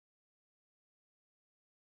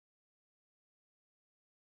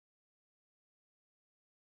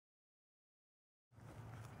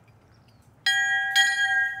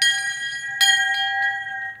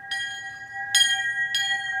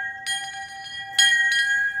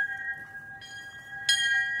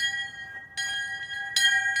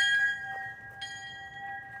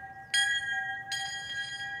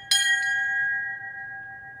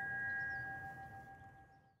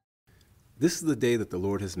This is the day that the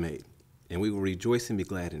Lord has made, and we will rejoice and be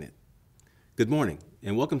glad in it. Good morning,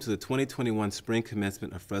 and welcome to the 2021 Spring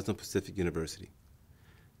Commencement of Fresno Pacific University.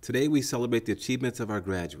 Today we celebrate the achievements of our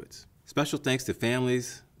graduates. Special thanks to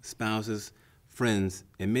families, spouses, friends,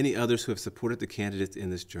 and many others who have supported the candidates in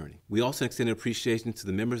this journey. We also extend appreciation to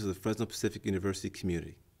the members of the Fresno Pacific University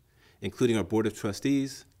community, including our Board of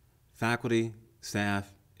Trustees, faculty,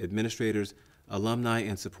 staff, administrators, alumni,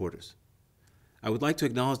 and supporters. I would like to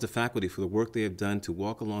acknowledge the faculty for the work they have done to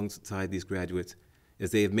walk alongside these graduates as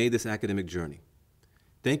they have made this academic journey.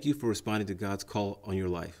 Thank you for responding to God's call on your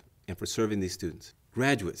life and for serving these students.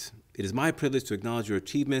 Graduates, it is my privilege to acknowledge your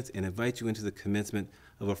achievements and invite you into the commencement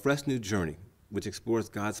of a fresh new journey which explores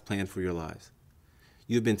God's plan for your lives.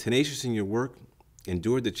 You have been tenacious in your work,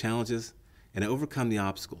 endured the challenges, and overcome the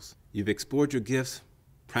obstacles. You've explored your gifts,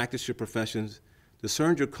 practiced your professions,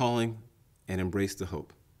 discerned your calling, and embraced the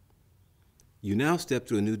hope. You now step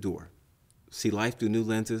through a new door, see life through new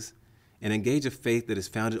lenses, and engage a faith that is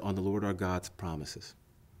founded on the Lord our God's promises.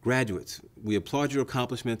 Graduates, we applaud your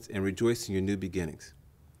accomplishments and rejoice in your new beginnings.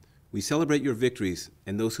 We celebrate your victories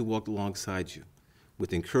and those who walked alongside you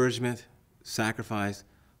with encouragement, sacrifice,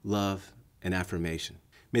 love, and affirmation.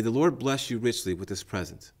 May the Lord bless you richly with his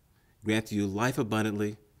presence, grant you life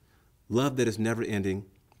abundantly, love that is never ending,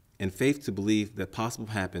 and faith to believe that possible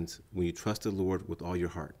happens when you trust the Lord with all your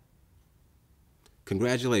heart.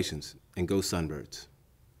 Congratulations, and go Sunbirds.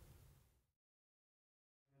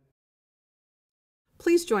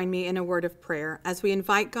 Please join me in a word of prayer as we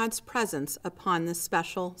invite God's presence upon this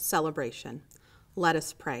special celebration. Let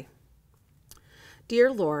us pray.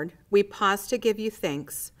 Dear Lord, we pause to give you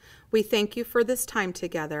thanks. We thank you for this time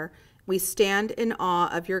together. We stand in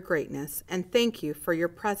awe of your greatness and thank you for your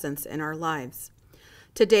presence in our lives.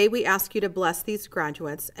 Today we ask you to bless these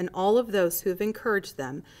graduates and all of those who have encouraged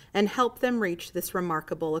them and help them reach this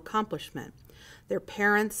remarkable accomplishment. Their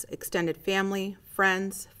parents, extended family,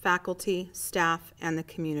 friends, faculty, staff, and the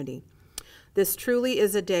community. This truly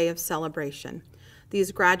is a day of celebration.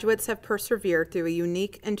 These graduates have persevered through a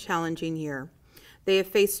unique and challenging year. They have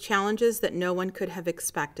faced challenges that no one could have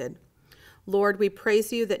expected. Lord, we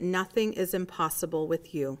praise you that nothing is impossible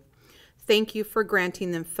with you. Thank you for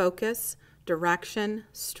granting them focus, direction,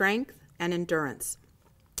 strength, and endurance.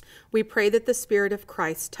 We pray that the Spirit of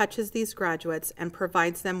Christ touches these graduates and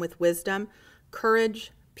provides them with wisdom,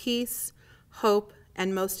 courage, peace, hope,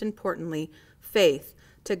 and most importantly, faith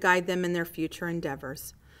to guide them in their future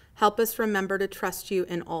endeavors. Help us remember to trust you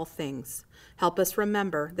in all things. Help us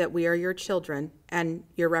remember that we are your children and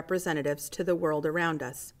your representatives to the world around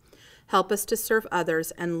us. Help us to serve others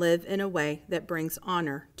and live in a way that brings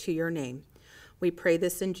honor to your name. We pray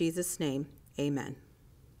this in Jesus' name. Amen.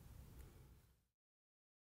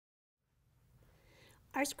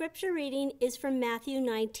 Our scripture reading is from Matthew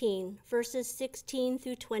 19, verses 16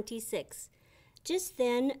 through 26. Just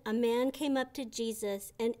then a man came up to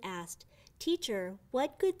Jesus and asked, "Teacher,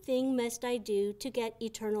 what good thing must I do to get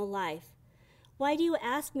eternal life?" "Why do you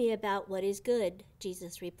ask me about what is good?"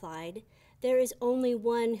 Jesus replied. "There is only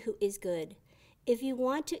one who is good. If you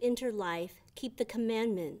want to enter life, keep the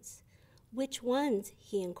commandments." "Which ones?"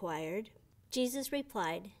 he inquired. Jesus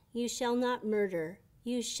replied, "You shall not murder.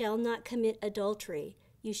 You shall not commit adultery.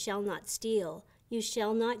 You shall not steal. You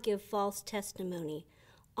shall not give false testimony.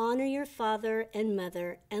 Honor your father and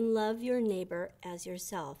mother, and love your neighbor as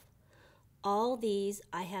yourself." "All these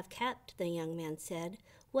I have kept," the young man said.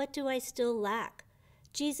 "What do I still lack?"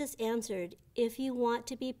 Jesus answered, "If you want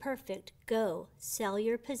to be perfect, go, sell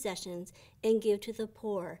your possessions and give to the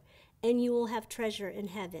poor, and you will have treasure in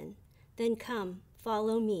heaven. Then come,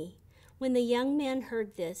 follow me." When the young man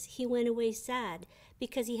heard this, he went away sad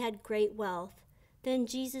because he had great wealth. Then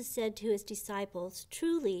Jesus said to his disciples,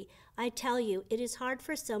 "Truly, I tell you, it is hard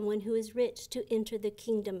for someone who is rich to enter the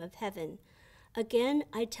kingdom of heaven. Again,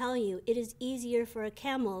 I tell you, it is easier for a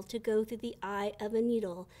camel to go through the eye of a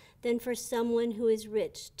needle than for someone who is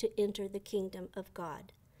rich to enter the kingdom of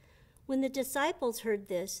God." When the disciples heard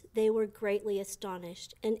this, they were greatly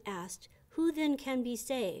astonished and asked, "Who then can be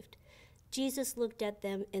saved?" Jesus looked at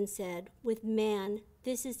them and said, "With man,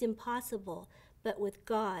 this is impossible, but with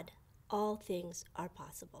God, all things are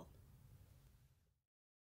possible."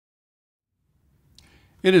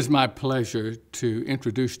 It is my pleasure to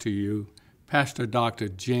introduce to you Pastor Dr.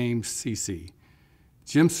 James Cece.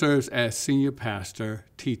 Jim serves as senior pastor,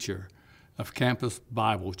 teacher of Campus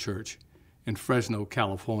Bible Church in Fresno,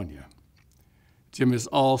 California. Jim is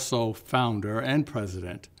also founder and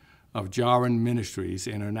president of Jaron Ministries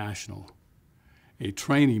International, a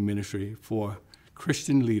training ministry for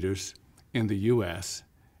Christian leaders in the U.S.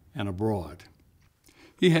 and abroad.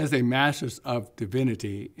 He has a Master's of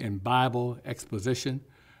Divinity in Bible Exposition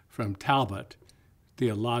from Talbot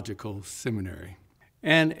Theological Seminary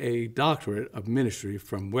and a Doctorate of Ministry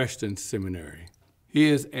from Western Seminary. He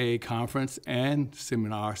is a conference and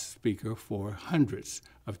seminar speaker for hundreds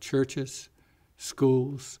of churches,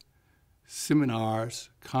 schools,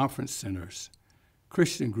 seminars, conference centers,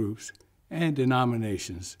 Christian groups, and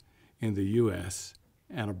denominations in the U.S.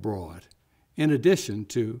 and abroad. In addition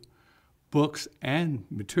to books and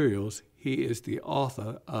materials, he is the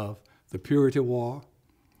author of The Purity War,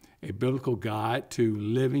 A Biblical Guide to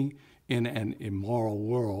Living in an Immoral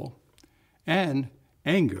World, and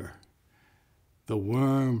Anger, The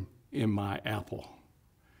Worm in My Apple.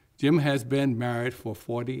 Jim has been married for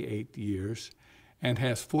 48 years and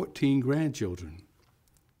has 14 grandchildren.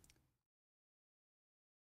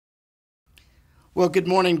 Well, good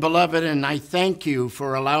morning, beloved, and I thank you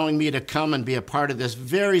for allowing me to come and be a part of this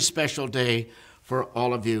very special day for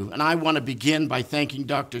all of you. And I want to begin by thanking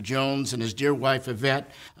Dr. Jones and his dear wife,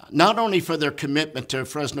 Yvette, not only for their commitment to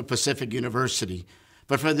Fresno Pacific University,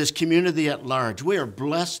 but for this community at large. We are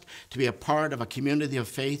blessed to be a part of a community of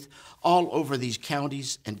faith all over these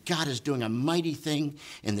counties, and God is doing a mighty thing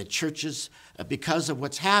in the churches because of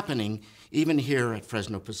what's happening even here at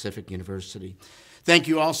Fresno Pacific University. Thank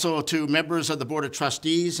you also to members of the Board of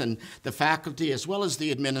Trustees and the faculty, as well as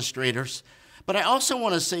the administrators. But I also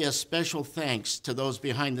want to say a special thanks to those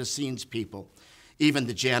behind-the-scenes people, even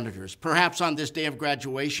the janitors. Perhaps on this day of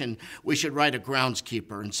graduation, we should write a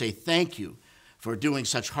groundskeeper and say thank you for doing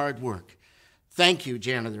such hard work. Thank you,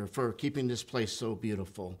 janitor, for keeping this place so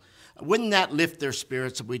beautiful. Wouldn't that lift their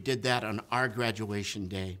spirits if we did that on our graduation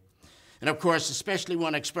day? And of course, especially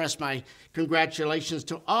want to express my congratulations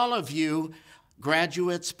to all of you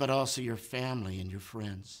graduates, but also your family and your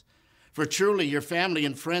friends. For truly, your family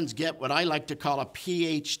and friends get what I like to call a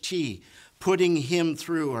PHT, putting him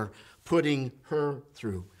through or putting her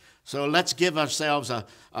through. So let's give ourselves a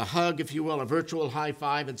hug, if you will, a virtual high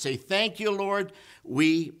five, and say, thank you, Lord,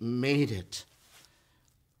 we made it.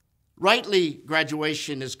 Rightly,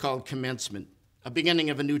 graduation is called commencement, a beginning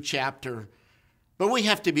of a new chapter. But we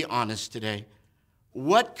have to be honest today.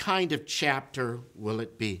 What kind of chapter will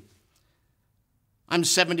it be? I'm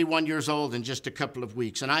 71 years old in just a couple of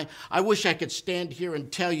weeks, and I wish I could stand here and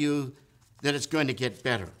tell you that it's going to get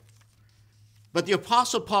better. But the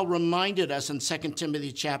Apostle Paul reminded us in 2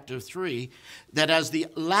 Timothy chapter 3 that as the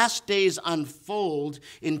last days unfold,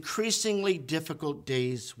 increasingly difficult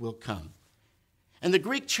days will come. And the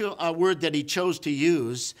Greek word that he chose to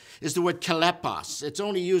use is the word kalepos. It's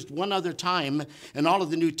only used one other time in all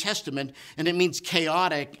of the New Testament, and it means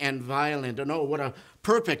chaotic and violent. And oh, what a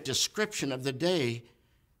perfect description of the day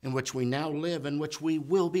in which we now live and which we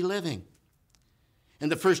will be living. In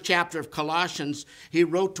the first chapter of Colossians, he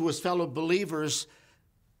wrote to his fellow believers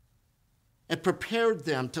and prepared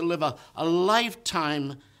them to live a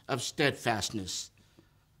lifetime of steadfastness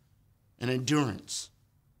and endurance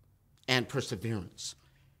and perseverance.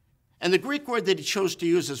 And the Greek word that he chose to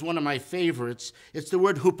use is one of my favorites. It's the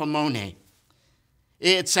word hupomone.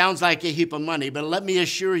 It sounds like a heap of money, but let me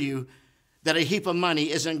assure you that a heap of money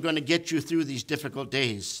isn't going to get you through these difficult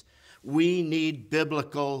days. We need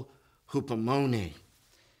biblical hupomone,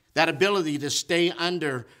 that ability to stay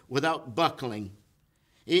under without buckling.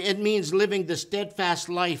 It means living the steadfast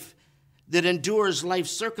life that endures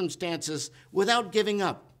life's circumstances without giving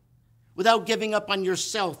up on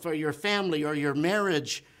yourself or your family or your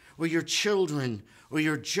marriage or your children or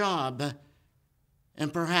your job,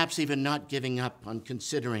 and perhaps even not giving up on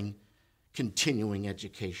considering continuing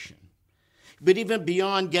education. But even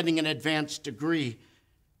beyond getting an advanced degree,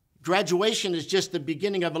 graduation is just the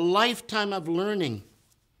beginning of a lifetime of learning,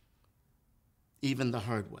 even the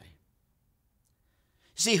hard way.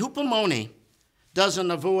 See, hupomone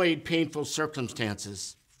doesn't avoid painful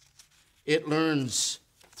circumstances. It learns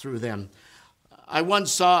through them. I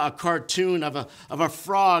once saw a cartoon of a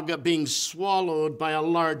frog being swallowed by a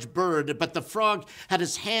large bird, but the frog had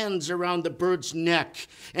his hands around the bird's neck,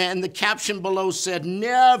 and the caption below said,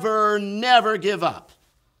 "Never, never give up."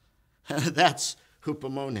 That's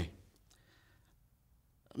hupomone.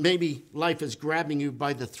 Maybe life is grabbing you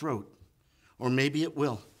by the throat, or maybe it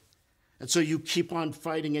will. And so you keep on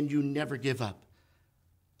fighting and you never give up.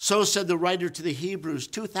 So said the writer to the Hebrews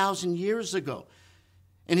 2,000 years ago.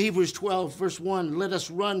 In Hebrews 12, verse 1, let us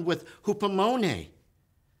run with hupomone,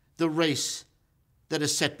 the race that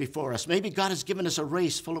is set before us. Maybe God has given us a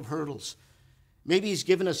race full of hurdles. Maybe he's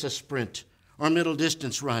given us a sprint or a middle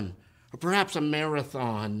distance run or perhaps a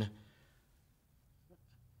marathon.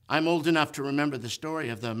 I'm old enough to remember the story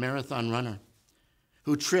of the marathon runner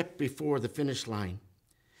who tripped before the finish line.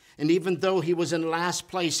 And even though he was in last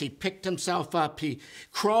place, he picked himself up. He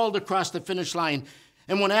crawled across the finish line.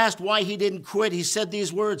 And when asked why he didn't quit, he said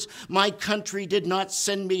these words, "My country did not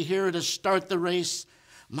send me here to start the race.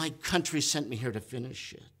 My country sent me here to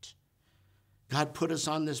finish it." God put us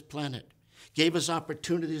on this planet, gave us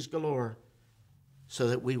opportunities galore so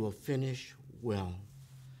that we will finish well.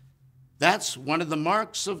 That's one of the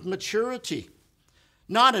marks of maturity,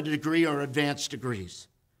 not a degree or advanced degrees.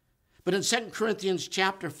 But in 2 Corinthians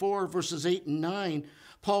chapter 4, verses 8 and 9,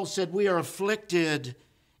 Paul said, "We are afflicted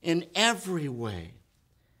in every way,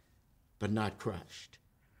 but not crushed.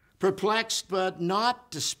 Perplexed, but not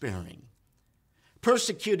despairing.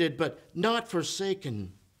 Persecuted, but not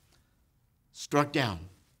forsaken. Struck down,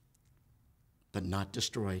 but not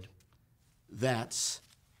destroyed." That's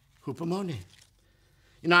hupomone.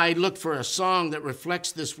 I looked for a song that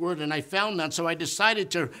reflects this word, and I found none, so I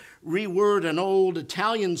decided to reword an old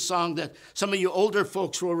Italian song that some of you older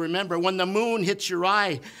folks will remember. "When the moon hits your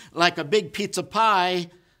eye like a big pizza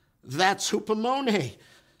pie, that's hupomone."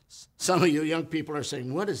 Some of you young people are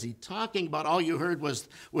saying, "What is he talking about?" All you heard was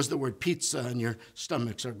the word pizza, and your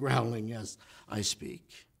stomachs are growling as I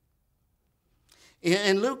speak.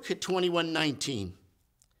 In Luke 21:19,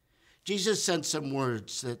 Jesus said some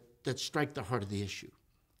words that strike the heart of the issue.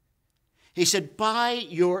 He said, "By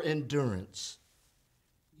your endurance,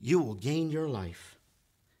 you will gain your life."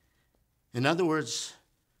 In other words,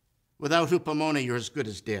 without hupomone, you're as good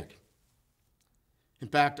as dead. In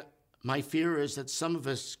fact, my fear is that some of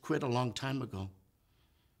us quit a long time ago.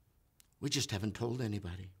 We just haven't told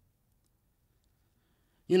anybody.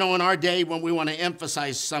 In our day, when we want to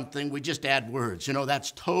emphasize something, we just add words.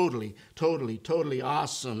 That's totally, totally, totally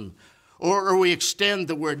awesome. Or we extend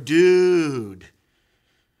the word dude.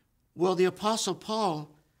 Well, the Apostle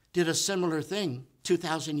Paul did a similar thing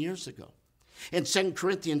 2,000 years ago. In 2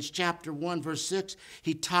 Corinthians chapter 1, verse 6,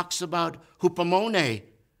 he talks about hupomone,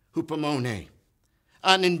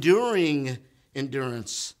 an enduring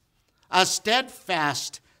endurance, a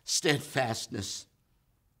steadfast steadfastness,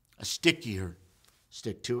 a stickier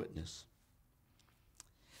stick-to-itness.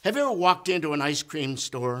 Have you ever walked into an ice cream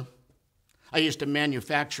store? I used to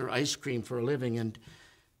manufacture ice cream for a living and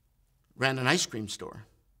ran an ice cream store.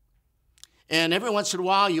 And every once in a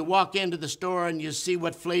while, you walk into the store and you see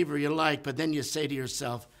what flavor you like, but then you say to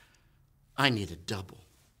yourself, "I need a double."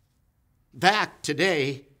 Back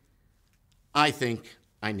today, I think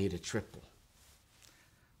I need a triple.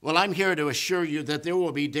 Well, I'm here to assure you that there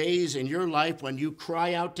will be days in your life when you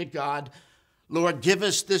cry out to God, "Lord, give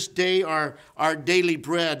us this day our daily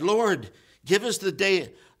bread. Lord, give us the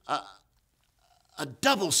day a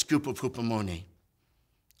double scoop of hupomone.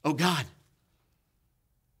 Oh God,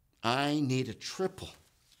 I need a triple.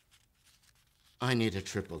 I need a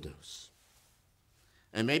triple dose."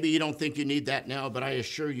 And maybe you don't think you need that now, but I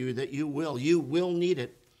assure you that you will. You will need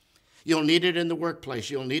it. You'll need it in the workplace.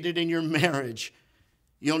 You'll need it in your marriage.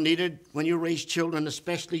 You'll need it when you raise children,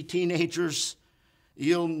 especially teenagers.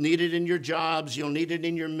 You'll need it in your jobs. You'll need it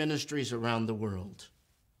in your ministries around the world.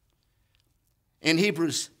 In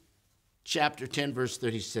Hebrews chapter 10, verse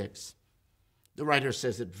 36, the writer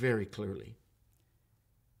says it very clearly.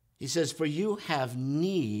 He says, "For you have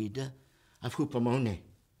need of hupomone,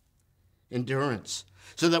 endurance,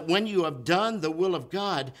 so that when you have done the will of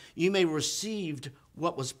God, you may receive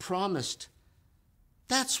what was promised."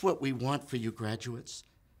 That's what we want for you graduates.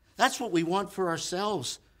 That's what we want for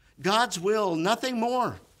ourselves. God's will, nothing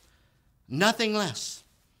more, nothing less,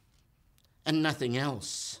 and nothing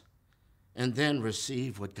else. And then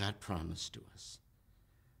receive what God promised to us.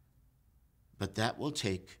 But that will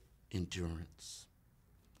take endurance.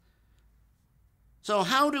 So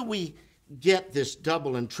how do we get this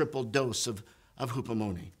double and triple dose of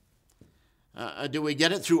hupomone? Do we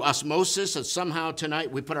get it through osmosis, that somehow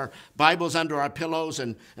tonight we put our Bibles under our pillows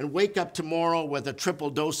and wake up tomorrow with a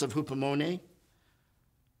triple dose of hupomone?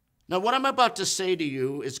 Now, what I'm about to say to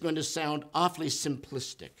you is going to sound awfully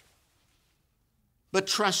simplistic. But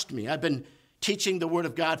trust me, I've been teaching the Word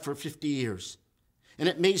of God for 50 years. And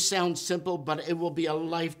it may sound simple, but it will be a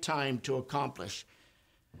lifetime to accomplish.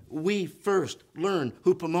 We first learn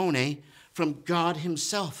hupomone from God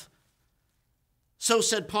himself. So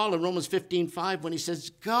said Paul in Romans 15:5 when he says,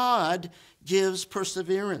 "God gives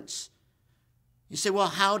perseverance." You say, well,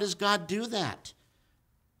 how does God do that?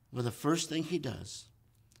 Well, the first thing he does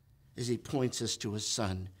is he points us to his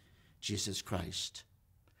Son, Jesus Christ,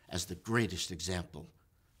 as the greatest example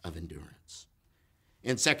of endurance.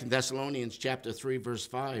 In 2 Thessalonians chapter 3, verse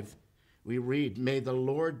 5, we read, "May the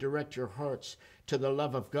Lord direct your hearts to the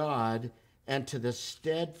love of God and to the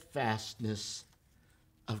steadfastness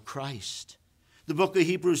of Christ." The book of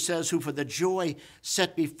Hebrews says, who for the joy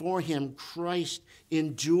set before him, Christ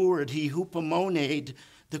endured. He hupomoned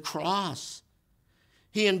the cross.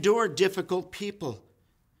 He endured difficult people.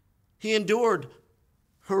 He endured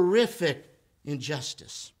horrific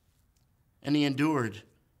injustice. And he endured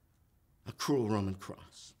a cruel Roman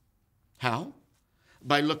cross. How?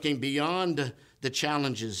 By looking beyond the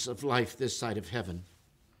challenges of life this side of heaven.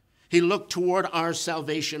 He looked toward our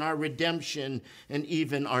salvation, our redemption, and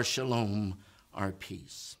even our shalom, our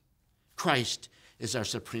peace. Christ is our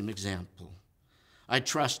supreme example. I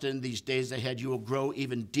trust in these days ahead you will grow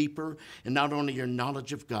even deeper in not only your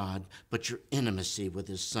knowledge of God, but your intimacy with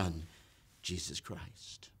his Son, Jesus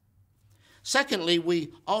Christ. Secondly, we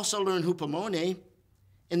also learn hupomone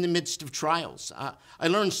in the midst of trials. I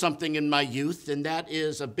learned something in my youth, and that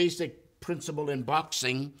is a basic principle in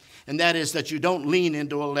boxing, and that is that you don't lean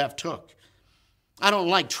into a left hook. I don't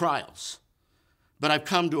like trials, but I've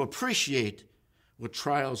come to appreciate what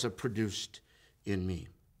trials have produced in me.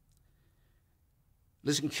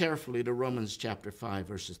 Listen carefully to Romans chapter 5,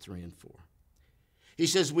 verses 3 and 4. He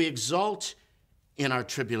says, we exult in our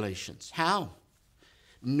tribulations. How?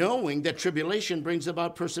 Knowing that tribulation brings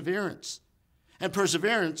about perseverance. And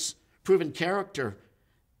perseverance, proven character.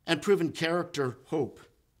 And proven character, hope.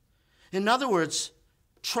 In other words,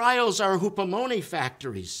 trials are hupomone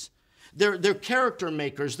factories. They're character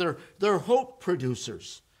makers. They're hope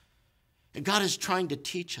producers. And God is trying to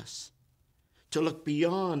teach us to look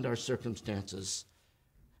beyond our circumstances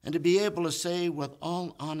and to be able to say with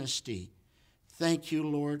all honesty, thank you,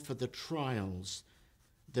 Lord, for the trials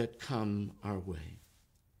that come our way.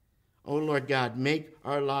 Oh, Lord God, make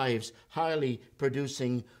our lives highly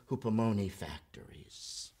producing hupomone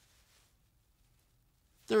factories.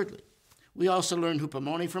 Thirdly, we also learn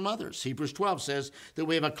hupomone from others. Hebrews 12 says that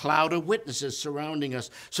we have a cloud of witnesses surrounding us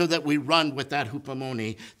so that we run with that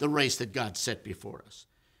hupomone, the race that God set before us.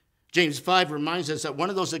 James 5 reminds us that one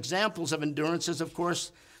of those examples of endurance is, of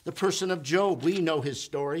course, the person of Job. We know his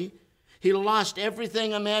story. He lost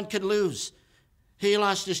everything a man could lose. He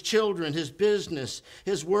lost his children, his business,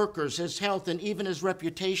 his workers, his health, and even his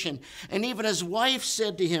reputation. And even his wife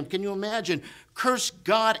said to him, can you imagine, curse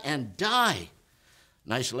God and die?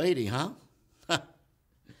 Nice lady, huh?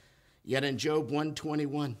 Yet in Job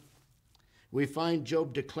 1:21, we find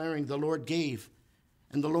Job declaring, the Lord gave,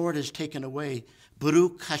 and the Lord has taken away.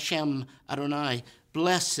 Baruch Hashem Adonai,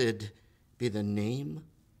 blessed be the name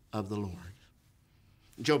of the Lord.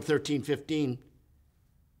 Job 13:15,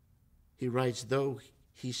 he writes, though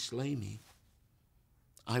he slay me,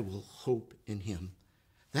 I will hope in him.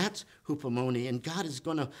 That's hupomone, and God is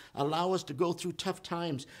going to allow us to go through tough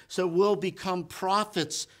times so we'll become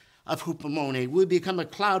prophets of hupomone. We'll become a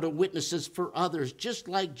cloud of witnesses for others, just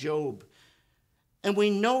like Job. And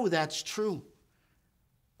we know that's true.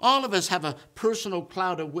 All of us have a personal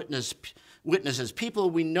cloud of witnesses,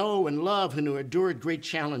 people we know and love who endured great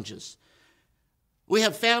challenges. We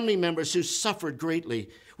have family members who suffered greatly.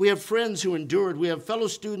 We have friends who endured. We have fellow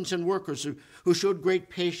students and workers who showed great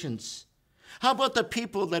patience. How about the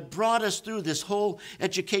people that brought us through this whole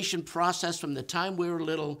education process from the time we were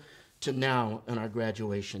little to now on our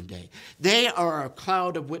graduation day? They are a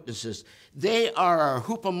cloud of witnesses. They are our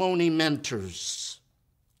hupomone mentors.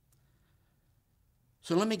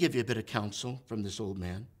 So let me give you a bit of counsel from this old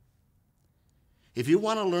man. If you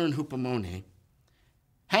want to learn hupomone,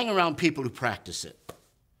 hang around people who practice it.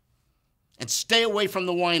 And stay away from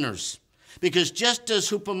the whiners. Because just as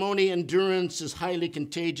hupomone endurance is highly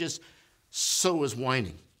contagious, so is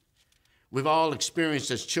whining. We've all experienced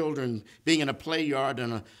as children being in a play yard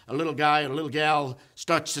and a little guy or a little gal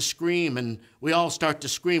starts to scream, and we all start to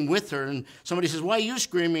scream with her. And somebody says, why are you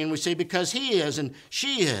screaming? And we say, because he is and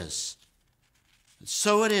she is. And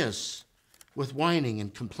so it is with whining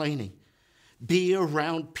and complaining. Be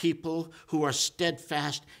around people who are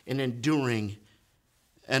steadfast and enduring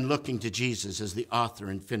and looking to Jesus as the author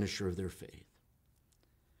and finisher of their faith.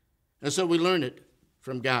 And so we learn it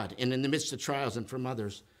from God and in the midst of trials and from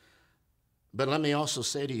others. But let me also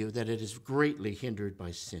say to you that it is greatly hindered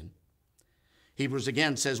by sin. Hebrews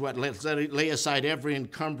again says, what? Let's lay aside every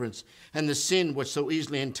encumbrance and the sin which so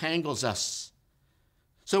easily entangles us.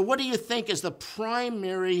 So what do you think is the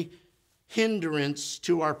primary hindrance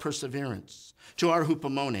to our perseverance, to our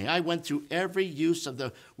hupomone? I went through every use of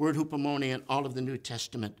the word hupomone in all of the New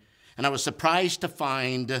Testament, and I was surprised to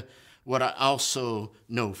find what I also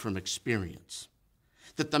know from experience,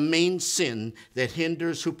 that the main sin that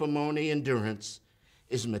hinders hupomone endurance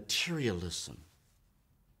is materialism.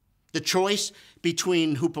 The choice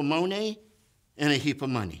between hupomone and a heap of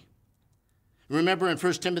money. Remember in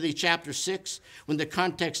 1 Timothy chapter 6, when the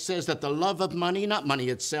context says that the love of money, not money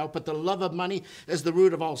itself, but the love of money is the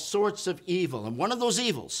root of all sorts of evil. And one of those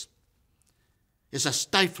evils is a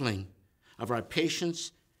stifling of our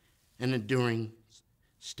patience and enduring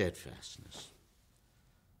steadfastness.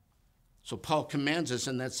 So Paul commands us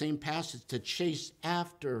in that same passage to chase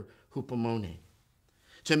after hupomone,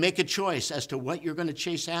 to make a choice as to what you're going to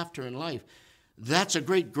chase after in life. That's a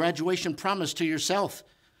great graduation promise to yourself.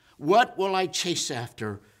 What will I chase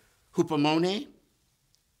after, hupomone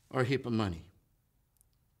or heap of money?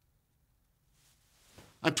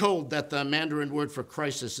 I'm told that the Mandarin word for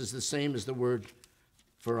crisis is the same as the word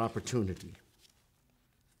for opportunity.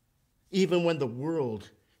 Even when the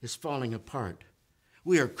world is falling apart,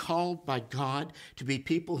 we are called by God to be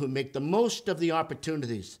people who make the most of the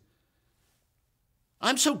opportunities.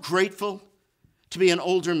 I'm so grateful to be an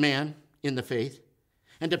older man in the faith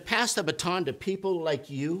and to pass the baton to people like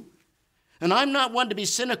you. And I'm not one to be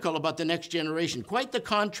cynical about the next generation. Quite the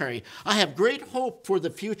contrary. I have great hope for the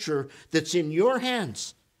future that's in your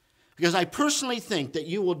hands, because I personally think that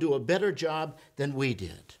you will do a better job than we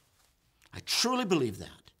did. I truly believe that.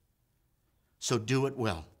 So do it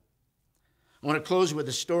well. I want to close with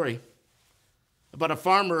a story about a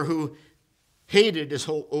farmer who hated his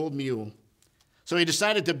whole old mule. So he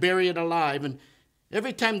decided to bury it alive. And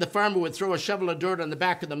every time the farmer would throw a shovel of dirt on the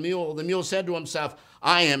back of the mule said to himself,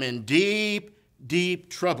 I am in deep,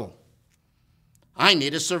 deep trouble. I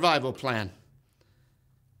need a survival plan.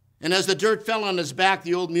 And as the dirt fell on his back,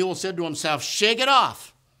 the old mule said to himself, shake it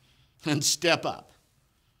off and step up.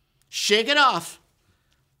 Shake it off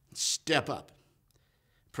and step up.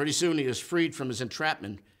 Pretty soon he was freed from his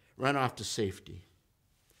entrapment, ran off to safety.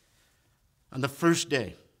 On the first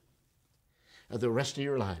day of the rest of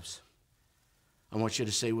your lives, I want you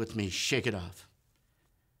to say with me, shake it off.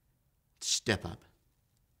 Step up.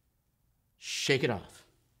 Shake it off.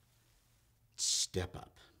 Step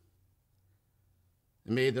up.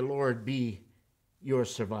 And may the Lord be your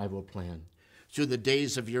survival plan through the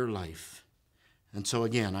days of your life. And so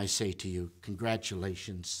again, I say to you,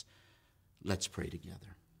 congratulations. Let's pray together.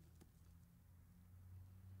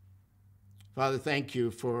 Father, thank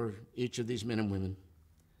you for each of these men and women.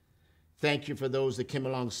 Thank you for those that came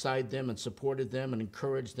alongside them and supported them and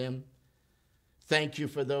encouraged them. Thank you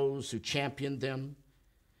for those who championed them.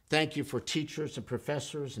 Thank you for teachers and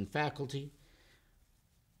professors and faculty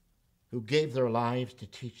who gave their lives to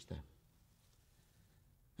teach them.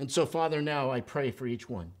 And so, Father, now I pray for each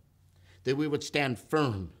one that we would stand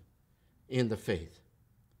firm in the faith.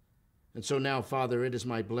 And so now, Father, it is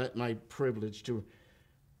my privilege to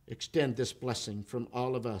extend this blessing from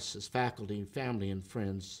all of us as faculty, family, and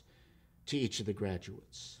friends to each of the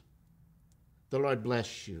graduates. The Lord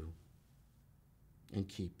bless you and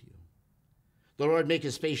keep you. The Lord make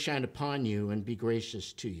his face shine upon you and be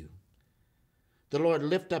gracious to you. The Lord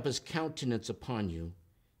lift up his countenance upon you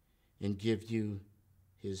and give you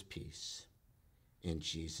his peace. In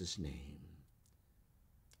Jesus' name,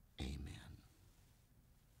 amen.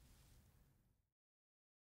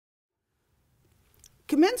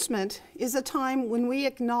 Commencement is a time when we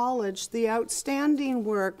acknowledge the outstanding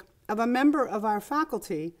work of a member of our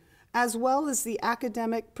faculty, as well as the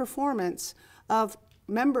academic performance of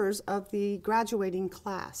members of the graduating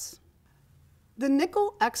class. The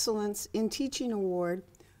Nickel Excellence in Teaching Award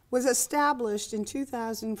was established in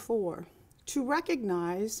 2004 to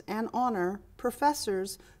recognize and honor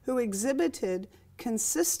professors who exhibited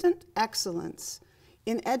consistent excellence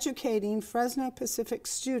in educating Fresno Pacific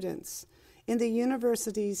students in the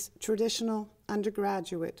university's traditional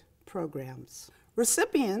undergraduate programs.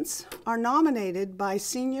 Recipients are nominated by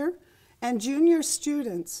senior and junior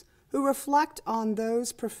students who reflect on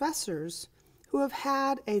those professors who have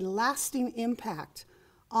had a lasting impact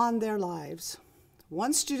on their lives.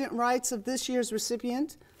 One student writes of this year's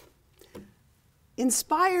recipient,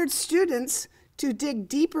 inspired students to dig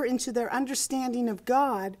deeper into their understanding of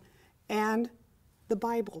God and the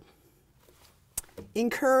Bible,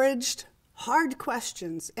 encouraged hard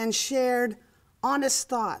questions, and shared honest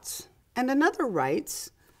thoughts. And another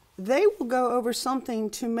writes, they will go over something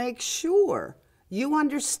to make sure you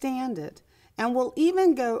understand it and will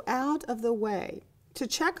even go out of the way to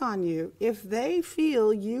check on you if they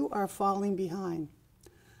feel you are falling behind.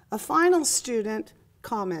 A final student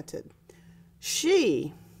commented,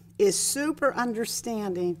 she is super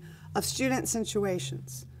understanding of student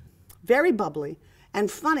situations, very bubbly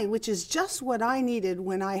and funny, which is just what I needed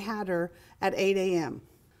when I had her at 8 a.m.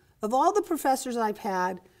 Of all the professors I've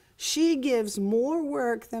had, she gives more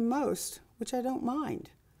work than most, which I don't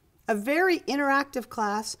mind. A very interactive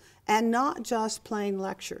class and not just plain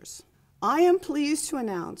lectures. I am pleased to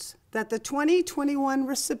announce that the 2021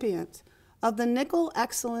 recipient of the Nickel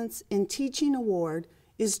Excellence in Teaching Award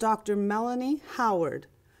is Dr. Melanie Howard,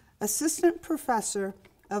 Assistant Professor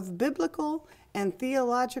of Biblical and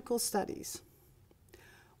Theological Studies.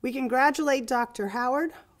 We congratulate Dr.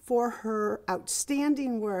 Howard for her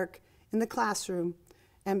outstanding work in the classroom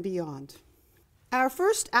and beyond. Our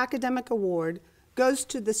first academic award goes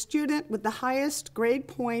to the student with the highest grade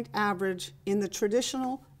point average in the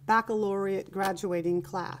traditional baccalaureate graduating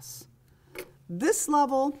class. This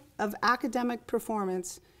level of academic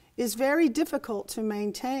performance is very difficult to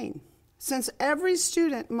maintain, since every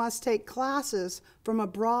student must take classes from a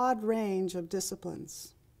broad range of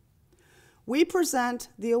disciplines. We present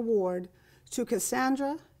the award to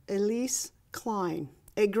Cassandra Elise Klein,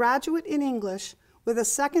 a graduate in English with a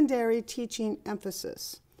secondary teaching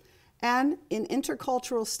emphasis, and in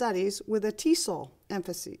intercultural studies with a TESOL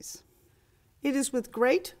emphasis. It is with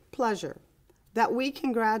great pleasure that we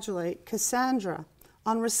congratulate Cassandra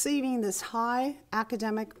on receiving this high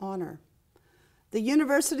academic honor. The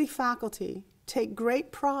university faculty take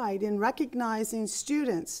great pride in recognizing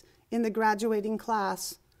students in the graduating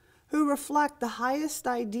class who reflect the highest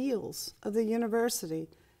ideals of the university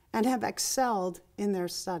and have excelled in their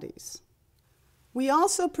studies. We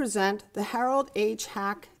also present the Harold H.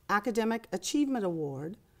 Hack Academic Achievement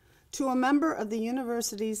Award to a member of the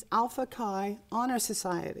university's Alpha Chi Honor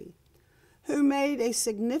Society who made a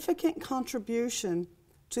significant contribution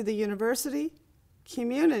to the university,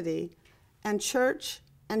 community, and church,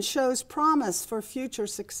 and shows promise for future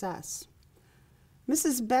success.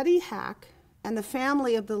 Mrs. Betty Hack and the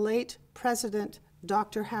family of the late President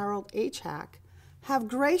Dr. Harold H. Hack have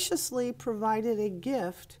graciously provided a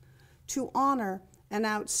gift to honor an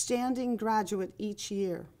outstanding graduate each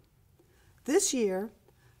year. This year,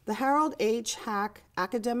 the Harold H. Hack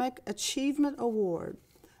Academic Achievement Award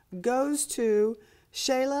goes to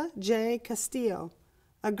Sheila J. Castillo,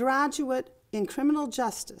 a graduate in criminal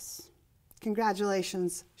justice.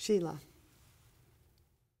 Congratulations, Sheila.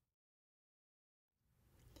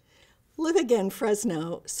 Live Again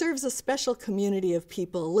Fresno serves a special community of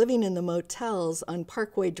people living in the motels on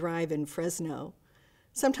Parkway Drive in Fresno.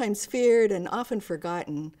 Sometimes feared and often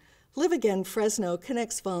forgotten, Live Again Fresno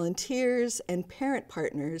connects volunteers and parent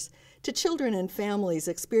partners to children and families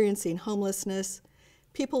experiencing homelessness,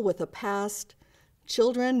 people with a past,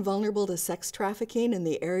 children vulnerable to sex trafficking in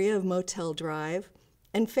the area of Motel Drive,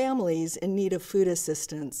 and families in need of food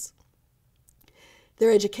assistance.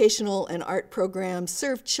 Their educational and art programs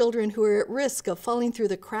serve children who are at risk of falling through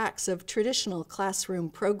the cracks of traditional classroom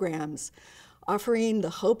programs, offering the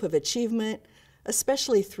hope of achievement,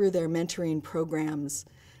 especially through their mentoring programs.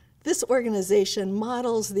 This organization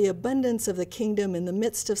models the abundance of the kingdom in the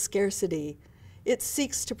midst of scarcity. It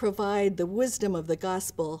seeks to provide the wisdom of the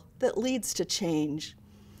gospel that leads to change.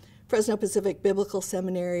 Fresno Pacific Biblical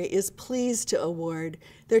Seminary is pleased to award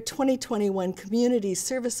their 2021 Community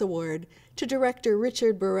Service Award to Director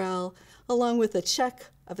Richard Burrell, along with a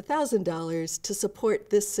check of $1,000 to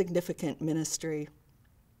support this significant ministry.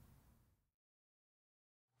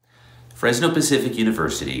 Fresno Pacific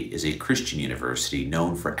University is a Christian university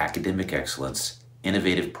known for academic excellence,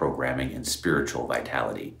 innovative programming, and spiritual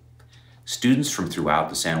vitality. Students from throughout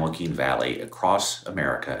the San Joaquin Valley, across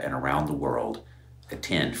America and around the world,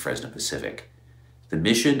 attend Fresno Pacific. The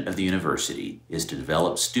mission of the university is to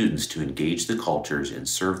develop students to engage the cultures and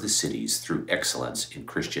serve the cities through excellence in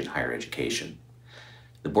Christian higher education.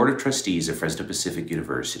 The Board of Trustees of Fresno Pacific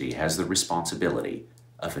University has the responsibility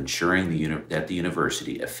of ensuring that the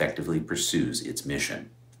university effectively pursues its mission.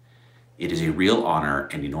 It is a real honor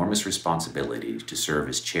and enormous responsibility to serve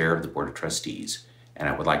as chair of the Board of Trustees, and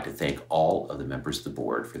I would like to thank all of the members of the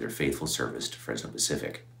board for their faithful service to Fresno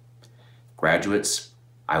Pacific. Graduates,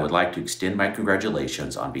 I would like to extend my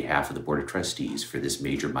congratulations on behalf of the Board of Trustees for this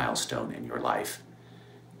major milestone in your life.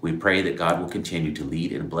 We pray that God will continue to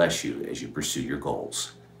lead and bless you as you pursue your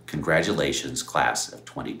goals. Congratulations, class of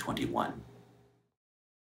 2021.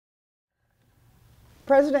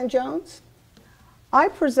 President Jones, I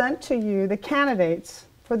present to you the candidates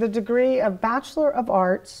for the degree of Bachelor of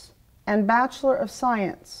Arts and Bachelor of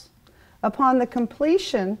Science upon the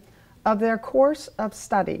completion of their course of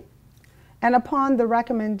study and upon the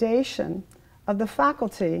recommendation of the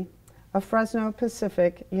faculty of Fresno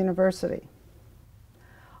Pacific University.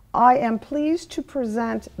 I am pleased to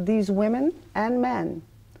present these women and men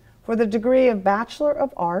for the degree of Bachelor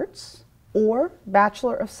of Arts or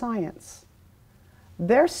Bachelor of Science.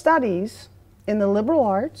 Their studies in the liberal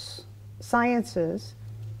arts, sciences,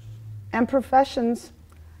 and professions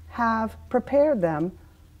have prepared them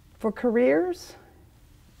for careers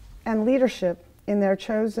and leadership in their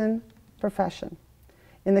chosen profession,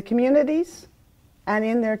 in the communities and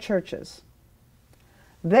in their churches.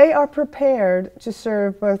 They are prepared to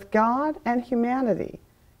serve both God and humanity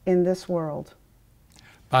in this world.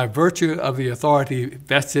 By virtue of the authority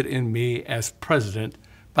vested in me as president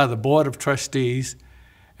by the Board of Trustees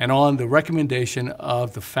and on the recommendation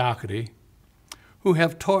of the faculty who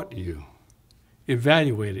have taught you,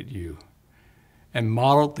 evaluated you, and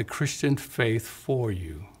modeled the Christian faith for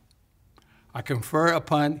you, I confer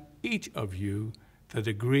upon each of you the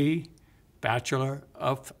degree Bachelor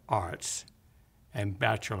of Arts and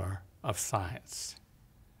Bachelor of Science,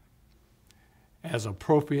 as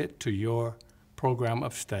appropriate to your program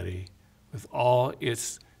of study with all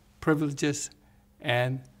its privileges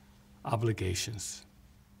and obligations.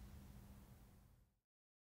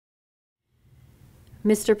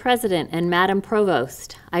 Mr. President and Madam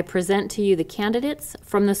Provost, I present to you the candidates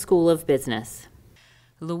from the School of Business.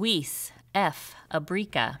 Luis F.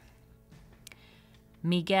 Abrica,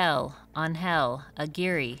 Miguel Angel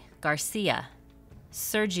Aguirre Garcia,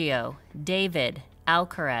 Sergio David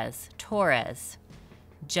Alcaraz Torres,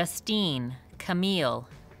 Justine Camille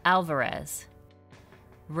Alvarez,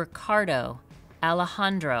 Ricardo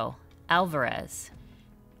Alejandro Alvarez,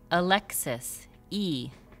 Alexis E.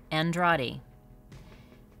 Andrade,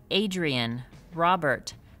 Adrian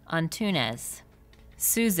Robert Antunes,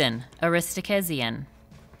 Susan Aristokezian,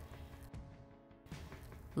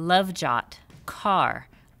 Lovejot Kar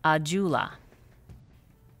Ajula,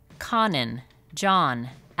 Conan John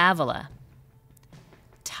Avila,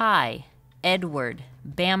 Ty Edward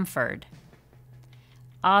Bamford,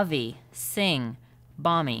 Avi Singh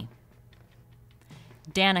Bami,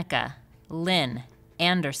 Danica Lynn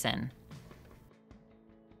Anderson,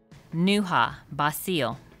 Nuha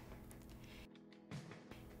Basil,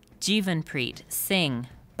 Jivanpreet Singh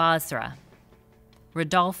Basra,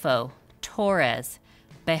 Rodolfo Torres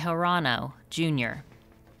Bejarano Jr.,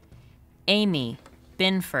 Amy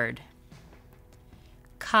Binford,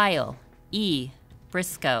 Kyle E.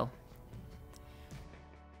 Briscoe,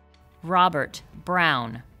 Robert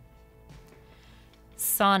Brown,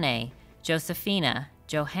 Sane Josephina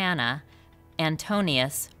Johanna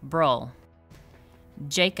Antonius Brull,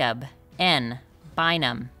 Jacob N.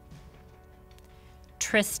 Bynum,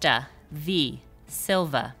 Trista V.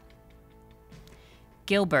 Silva,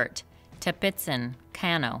 Gilbert Tepitzin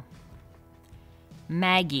Cano,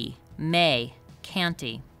 Maggie May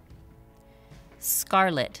Canty,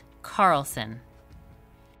 Scarlett Carlson,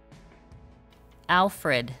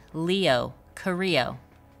 Alfred Leo Carrillo,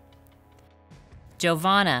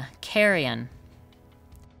 Giovanna Carrion,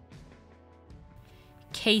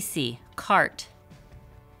 Casey Cart,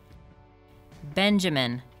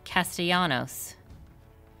 Benjamin Castellanos,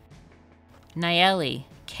 Nayeli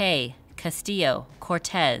K. Castillo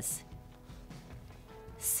Cortez,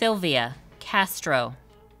 Sylvia Castro,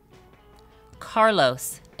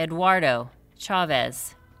 Carlos Eduardo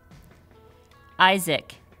Chavez,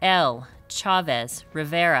 Isaac L. Chavez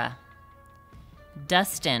Rivera,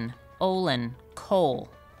 Dustin Olin Cole,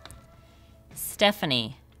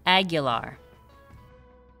 Stephanie Aguilar,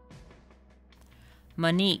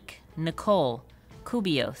 Monique Nicole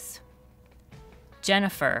Cubios,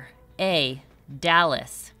 Jennifer A.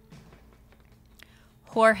 Dallas,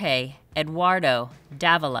 Jorge Eduardo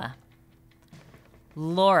Davila,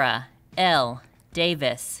 Laura L.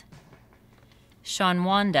 Davis,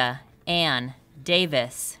 Shanwanda Ann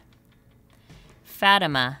Davis,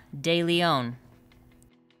 Fatima De Leon,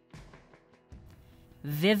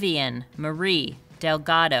 Vivian Marie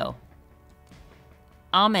Delgado,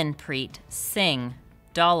 Amanpreet Singh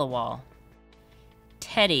Dalawal,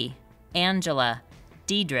 Teddy Angela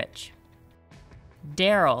Diedrich,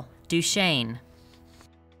 Daryl Duchesne,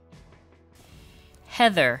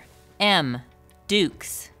 Heather M.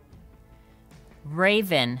 Dukes,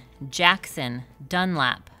 Raven Jackson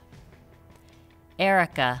Dunlap,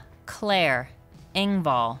 Erica Claire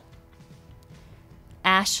Engvall,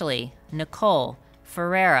 Ashley Nicole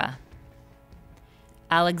Ferreira,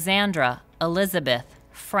 Alexandra Elizabeth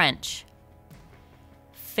French,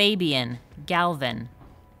 Fabian Galvin,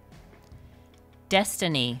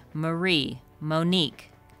 Destiny Marie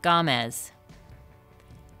Monique Gomez,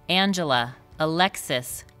 Angela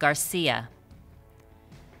Alexis Garcia,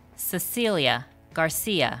 Cecilia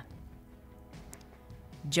Garcia,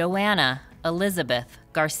 Joanna Elizabeth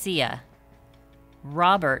Garcia,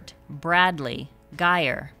 Robert Bradley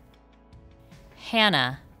Geyer,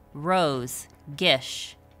 Hannah Rose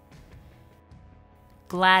Gish,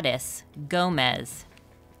 Gladys Gomez,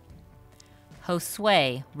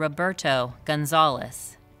 Josue Roberto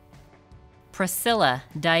Gonzalez, Priscilla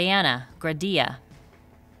Diana Gradia,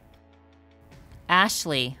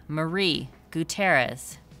 Ashley Marie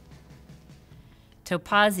Gutierrez,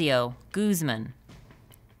 Topazio Guzman,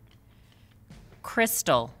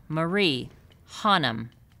 Crystal Marie Hanum,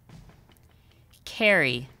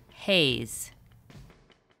 Carrie Hayes,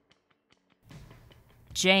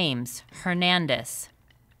 James Hernandez,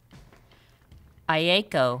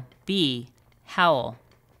 Ayako B. Howell,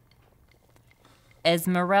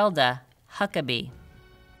 Esmeralda Huckabee,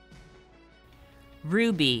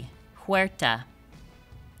 Ruby Huerta,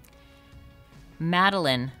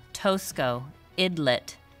 Madeline Tosco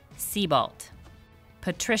Idlet Seabolt,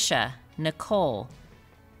 Patricia Nicole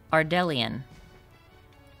Ardelian,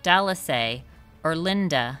 Dallasay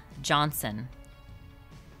Orlinda Johnson,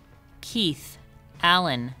 Keith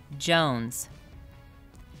Allen Jones,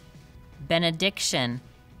 Benediction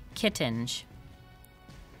Kittinge,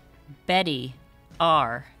 Betty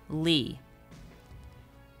R. Lee,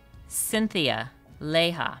 Cynthia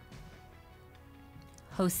Leha,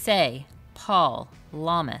 Jose Paul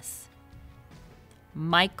Lamas,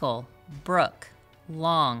 Michael Brooke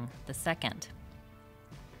Long II,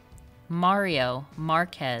 Mario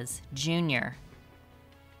Marquez Jr.,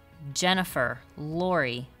 Jennifer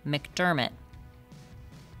Lori McDermott,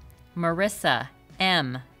 Marissa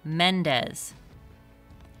M. Mendez,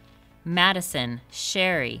 Madison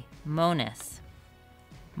Sherry Monis,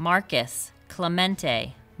 Marcus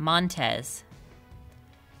Clemente Montez,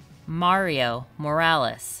 Mario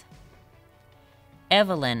Morales,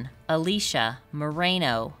 Evelyn Alicia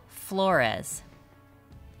Moreno Flores,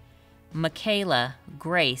 Michaela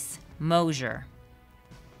Grace Mosier,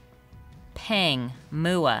 Peng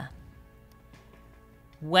Mua,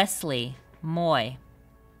 Wesley Moy,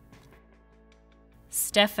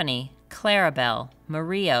 Stephanie Clarabelle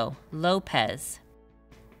Murillo Lopez,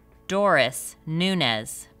 Doris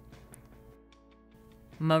Nunez,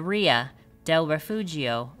 Maria del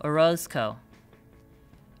Refugio Orozco,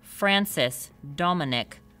 Francis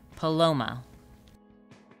Dominic Paloma,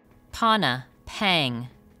 Pana Pang,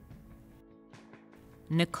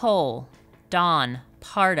 Nicole Dawn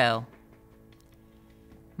Pardo,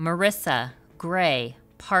 Marissa Gray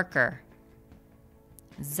Parker,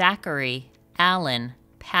 Zachary Allen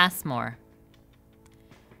Passmore,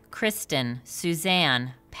 Kristen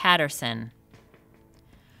Suzanne Patterson,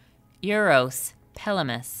 Euros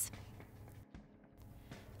Pelamis,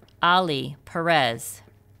 Ali Perez,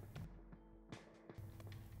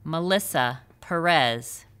 Melissa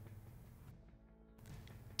Perez,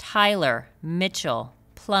 Tyler Mitchell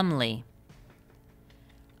Plumley,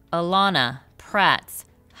 Alana Prats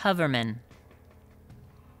Hoverman,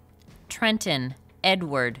 Trenton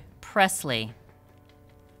Edward Presley,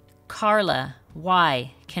 Carla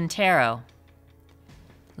Y. Quintero,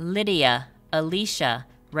 Lydia Alicia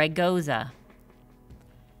Ragoza,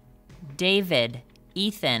 David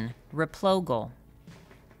Ethan Replogle,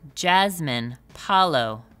 Jasmine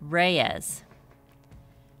Paulo Reyes,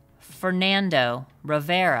 Fernando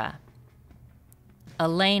Rivera,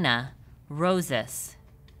 Elena Rosas,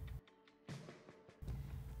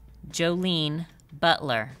 Jolene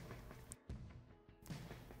Butler,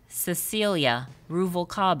 Cecilia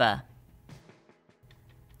Ruvalcaba,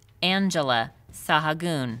 Angela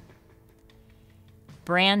Sahagun,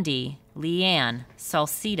 Brandy Leanne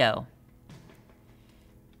Salcido,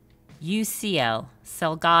 UCL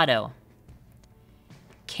Salgado,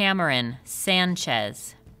 Cameron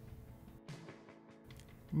Sanchez,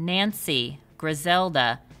 Nancy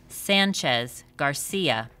Griselda Sanchez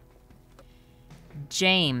Garcia,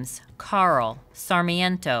 James Carl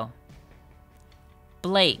Sarmiento,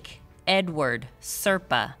 Blake Edward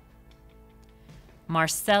Serpa,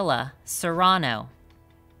 Marcella Serrano,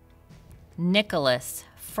 Nicholas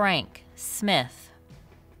Frank Smith,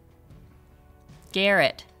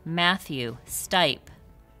 Garrett Matthew Stipe,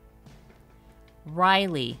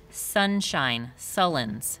 Riley Sunshine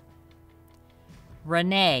Sullins,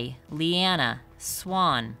 Renee Leanna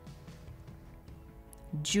Swan,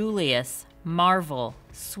 Julius Marvel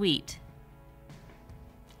Sweet,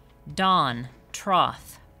 Dawn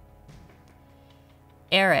Troth,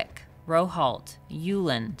 Eric Rohalt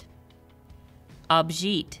Euland,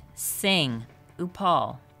 Abjit Singh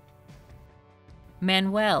Upal,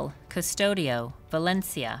 Manuel Custodio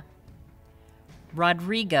Valencia,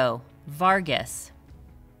 Rodrigo Vargas,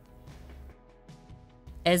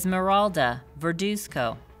 Esmeralda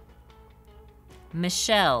Verduzco,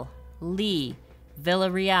 Michelle Lee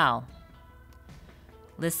Villarreal,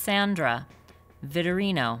 Lysandra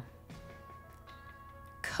Vitorino,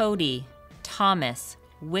 Cody Thomas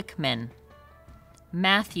Wickman,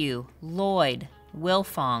 Matthew Lloyd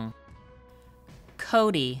Wilfong,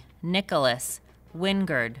 Cody Nicholas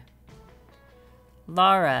Wingard,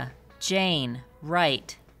 Laura Jane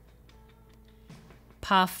Wright.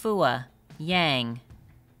 Pafua, Yang.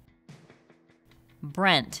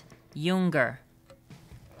 Brent, Junger.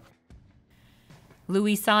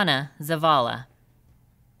 Luisana Zavala.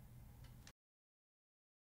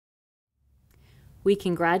 We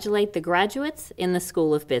congratulate the graduates in the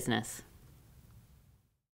School of Business.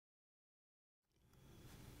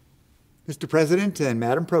 Mr. President and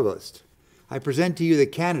Madam Provost, I present to you the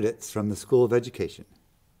candidates from the School of Education.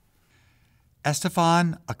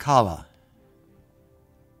 Estefan Acala.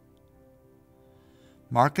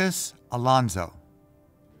 Marcus Alonso.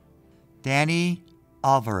 Danny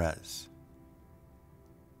Alvarez.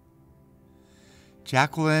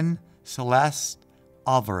 Jacqueline Celeste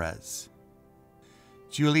Alvarez.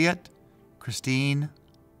 Juliet Christine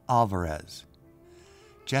Alvarez.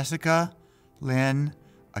 Jessica Lynn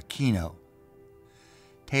Aquino.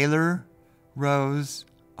 Taylor Rose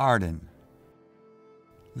Arden.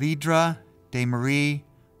 Lidra de Marie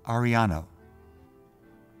Ariano.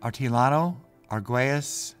 Artilano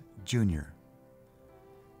Arguelles Jr.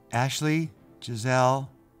 Ashley Giselle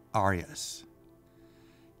Arias.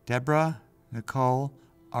 Deborah Nicole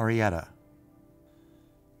Arietta.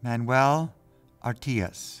 Manuel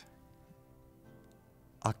Artias.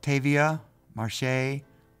 Octavia Marche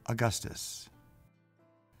Augustus.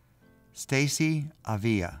 Stacy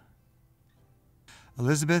Avila.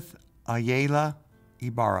 Elizabeth Ayala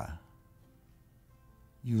Ibarra.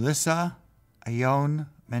 Ulissa Ayon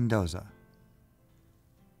Mendoza.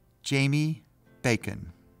 Jamie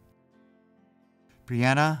Bacon.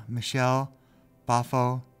 Brianna Michelle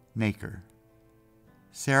Baffo Naker.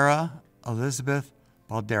 Sarah Elizabeth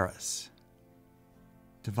Balderas.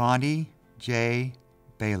 Devani J.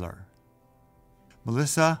 Baylor.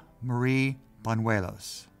 Melissa Marie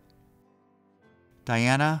Banuelos.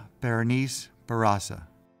 Diana Berenice Barraza.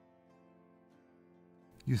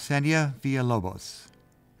 Eusenia Villalobos.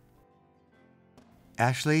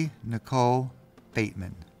 Ashley Nicole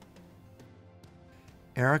Bateman.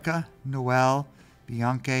 Erica Noelle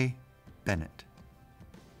Bianche Bennett.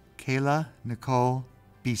 Kayla Nicole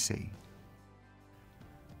Bisi.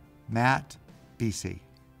 Matt Bisi.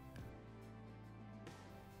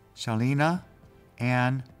 Shalina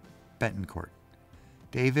Ann Betancourt.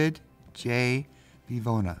 David J.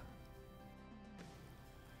 Vivona.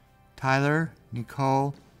 Tyler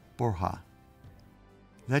Nicole Borja.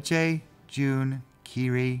 Leche June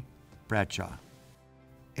Kiri Bradshaw.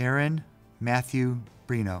 Aaron Matthew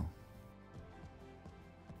Brino.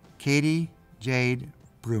 Katie Jade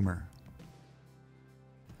Brumer.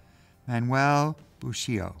 Manuel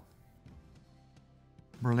Bushio.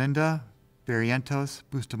 Merlinda Barrientos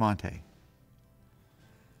Bustamante.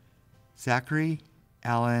 Zachary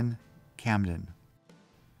Allen Camden.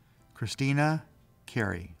 Christina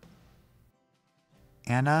Carey.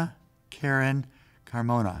 Anna Karen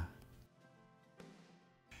Carmona.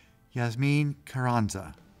 Yasmin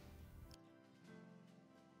Carranza.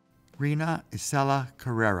 Rina Isela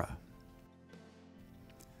Carrera.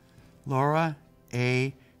 Laura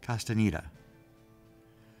A. Castaneda.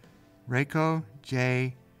 Reiko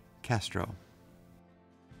J. Castro.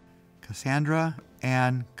 Cassandra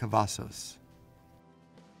Ann Cavazos.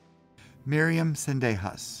 Miriam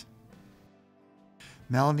Sendejas.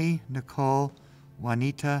 Melanie Nicole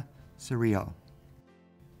Juanita Cerrillo.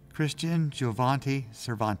 Christian Giovanni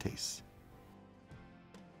Cervantes.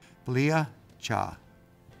 Belia Cha.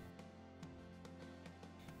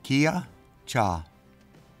 Kia Cha.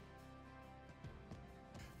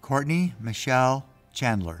 Courtney Michelle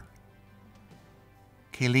Chandler.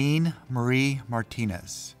 Kayleen Marie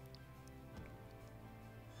Martinez.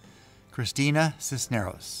 Christina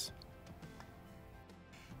Cisneros.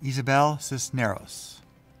 Isabel Cisneros.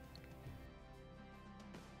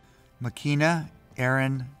 Makina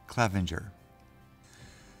Aaron Clevenger.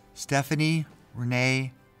 Stephanie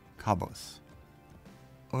Renee Cabos.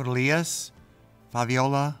 Odelias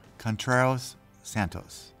Fabiola Contreras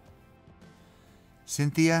Santos.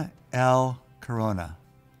 Cynthia L. Corona.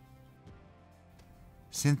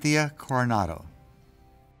 Cynthia Coronado.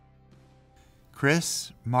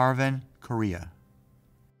 Chris Marvin Correa.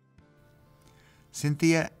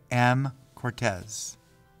 Cynthia M. Cortez.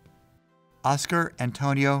 Oscar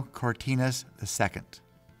Antonio Cortinas II.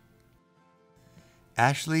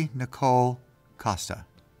 Ashley Nicole Costa.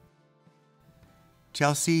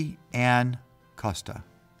 Chelsea Ann Costa.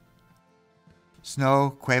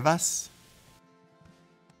 Snow Cuevas.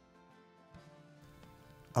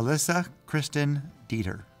 Alyssa Kristen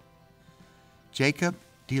Dieter. Jacob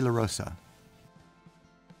De La Rosa.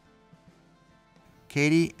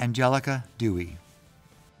 Katie Angelica Dewey.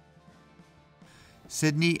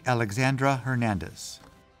 Sydney Alexandra Hernandez.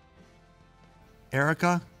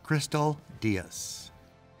 Erica Crystal Diaz,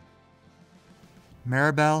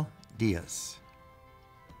 Maribel Diaz,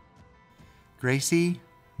 Gracie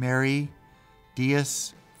Mary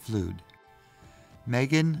Diaz Flood,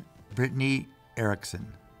 Megan Brittany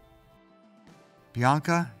Erickson,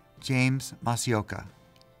 Bianca James Masioka,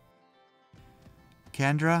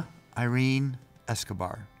 Kendra Irene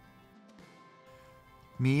Escobar,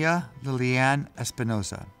 Mia Liliane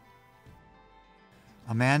Espinosa,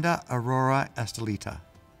 Amanda Aurora Estelita,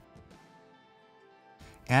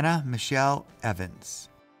 Anna Michelle Evans,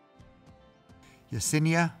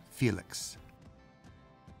 Yesenia Felix,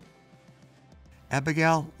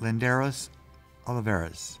 Abigail Linderos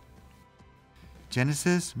Oliveras,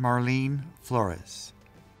 Genesis Marlene Flores,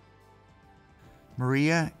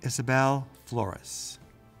 Maria Isabel Flores,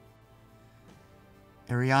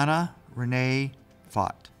 Ariana Renee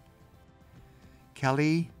Fott,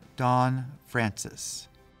 Kelly Dawn Francis,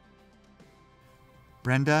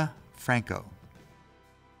 Brenda Franco,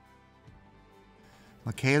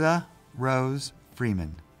 Michaela Rose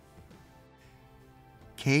Freeman,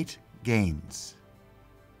 Kate Gaines,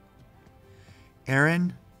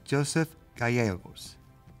 Aaron Joseph Gallegos,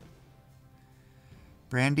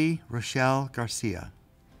 Brandy Rochelle Garcia,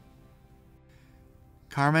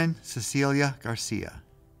 Carmen Cecilia Garcia,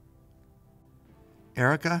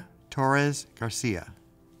 Erica Torres Garcia,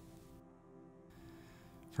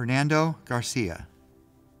 Fernando Garcia,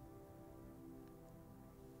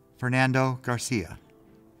 Fernando Garcia,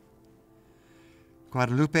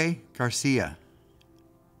 Guadalupe Garcia,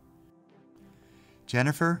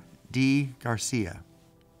 Jennifer D. Garcia,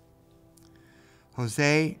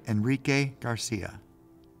 Jose Enrique Garcia,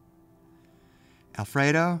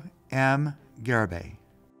 Alfredo M. Garibay,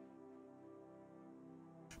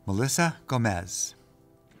 Melissa Gomez,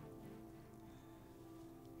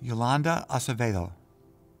 Yolanda Acevedo,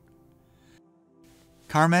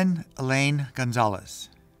 Carmen Elaine Gonzalez,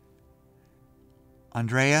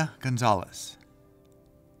 Andrea Gonzalez,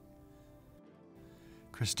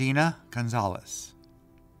 Christina Gonzalez,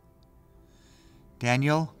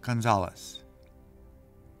 Daniel Gonzalez,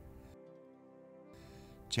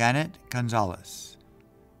 Janet Gonzalez,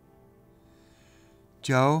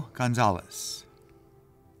 Joe Gonzalez,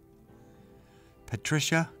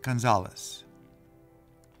 Patricia Gonzalez,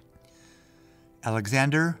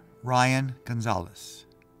 Alexander Ryan Gonzalez,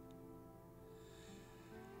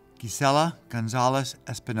 Gisela Gonzalez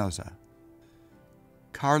Espinoza,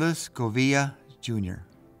 Carlos Govia Jr.,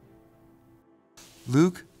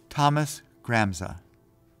 Luke Thomas Gramza,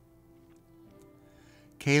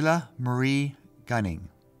 Kayla Marie Gunning,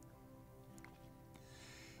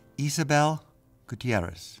 Isabel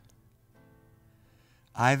Gutierrez,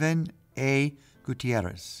 Ivan A.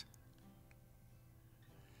 Gutierrez,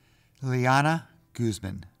 Liliana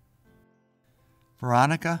Guzman,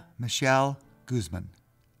 Veronica Michelle Guzman,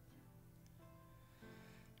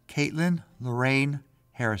 Caitlin Lorraine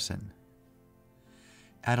Harrison,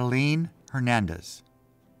 Adeline Hernandez,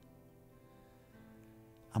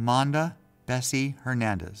 Amanda Bessie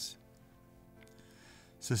Hernandez,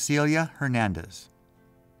 Cecilia Hernandez,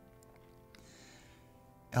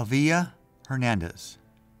 Elvia Hernandez,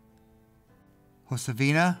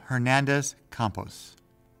 Josefina Hernandez Campos,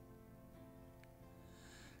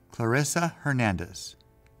 Clarissa Hernandez,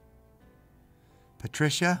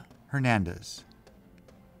 Patricia Hernandez,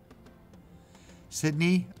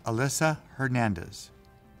 Sydney Alyssa Hernandez,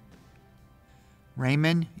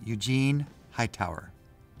 Raymond Eugene Hightower,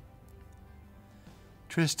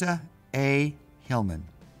 Trista A. Hillman,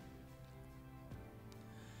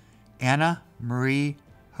 Anna Marie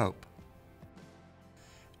Hope,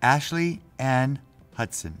 Ashley Ann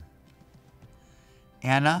Hudson,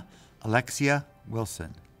 Anna Alexia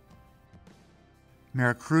Wilson,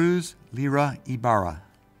 Maricruz Lira Ibarra,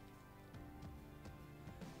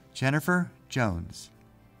 Jennifer Jones,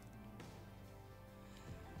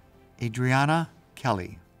 Adriana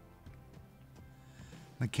Kelly,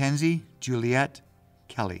 Mackenzie Juliette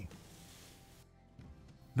Kelly,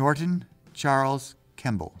 Norton Charles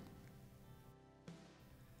Kemble,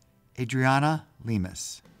 Adriana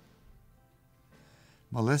Lemus,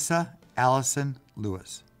 Melissa Allison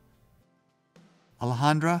Lewis,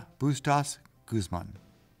 Alejandra Bustos Guzman,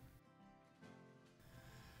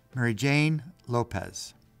 Mary Jane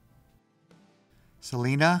Lopez,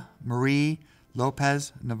 Selena Marie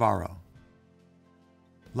Lopez Navarro,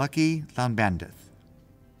 Lucky Lounbandith,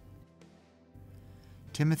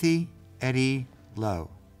 Timothy Eddie Lowe,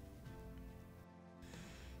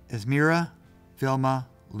 Esmira Vilma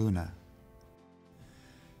Luna,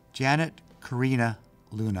 Janet Karina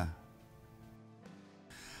Luna,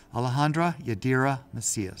 Alejandra Yadira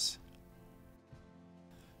Macias,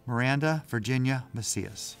 Miranda Virginia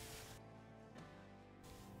Macias,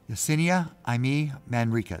 Yesenia Aimee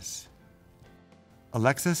Manriquez,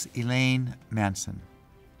 Alexis Elaine Manson,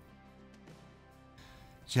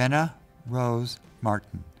 Jenna Rose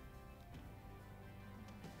Martin,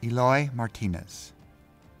 Eloy Martinez,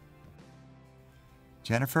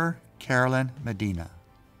 Jennifer Carolyn Medina,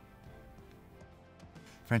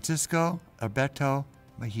 Francisco Alberto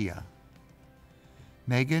Mejia,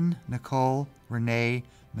 Megan Nicole Renee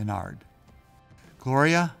Menard,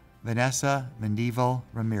 Gloria Vanessa Mendival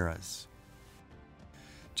Ramirez,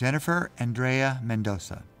 Jennifer Andrea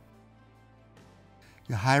Mendoza,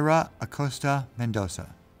 Yahaira Acosta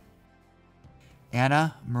Mendoza,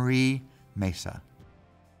 Anna Marie Mesa,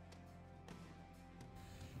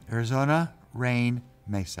 Arizona Rain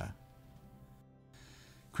Mesa,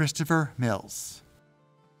 Christopher Mills,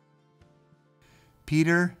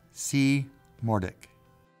 Peter C. Mordick,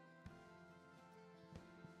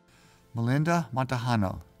 Melinda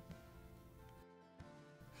Montejano,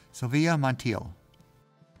 Sylvia Montiel,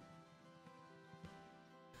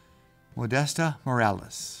 Modesta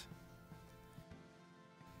Morales,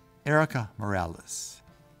 Erica Morales,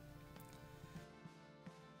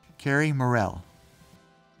 Carrie Morell,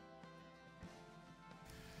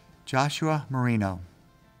 Joshua Marino,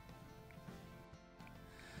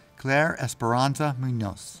 Claire Esperanza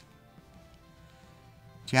Munoz,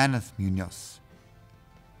 Janice Munoz,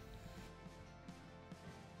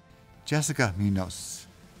 Jessica Munoz,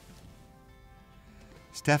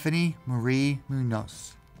 Stephanie Marie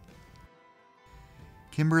Munoz,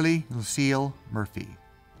 Kimberly Lucille Murphy,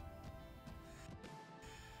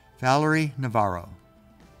 Valerie Navarro,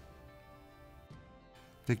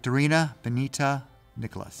 Victorina Benita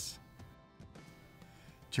Nicholas,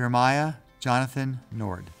 Jeremiah Jonathan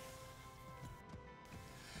Nord,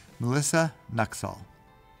 Melissa Nuxall,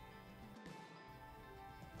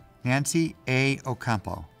 Nancy A.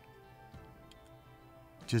 Ocampo,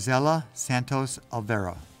 Gisela Santos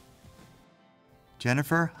Alvera,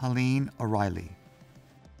 Jennifer Helene O'Reilly,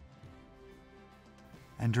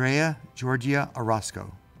 Andrea Georgia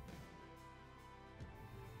Orozco,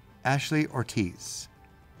 Ashley Ortiz,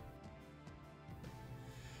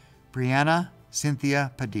 Brianna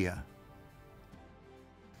Cynthia Padilla,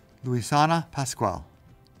 Luisana Pascual,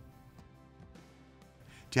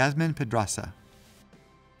 Jasmine Pedraza,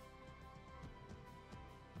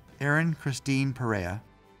 Erin Christine Perea,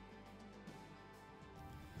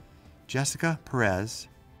 Jessica Perez,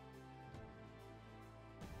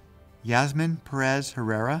 Yasmin Perez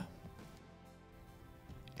Herrera,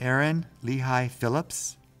 Aaron Lehigh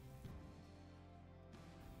Phillips,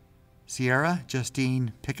 Sierra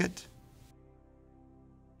Justine Pickett,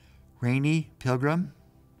 Rainey Pilgrim,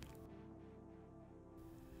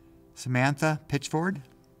 Samantha Pitchford,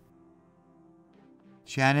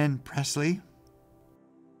 Shannon Presley,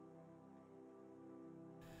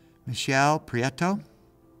 Michelle Prieto,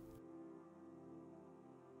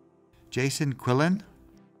 Jason Quillen,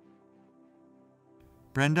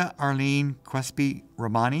 Brenda Arlene Quespi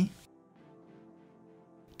Romani,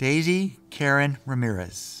 Daisy Karen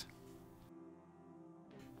Ramirez,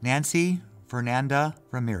 Nancy Fernanda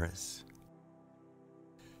Ramirez,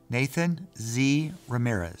 Nathan Z.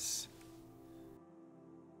 Ramirez,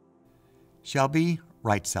 Shelby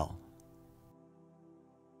Reitzel,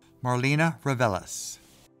 Marlena Ravelis,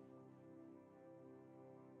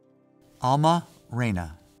 Alma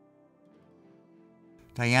Reyna,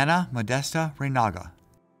 Diana Modesta Reinaga,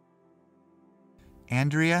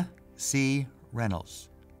 Andrea C. Reynolds,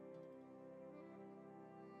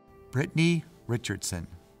 Brittany Richardson,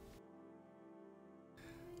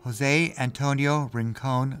 Jose Antonio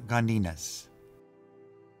Rincon Gondines,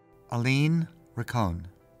 Aline Ricon,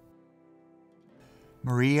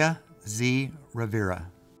 Maria Z. Rivera,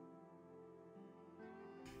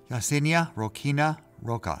 Yesenia Roquina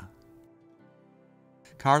Roca,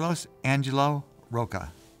 Carlos Angelo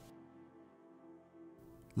Roca,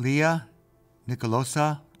 Leah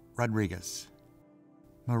Nicolosa Rodriguez,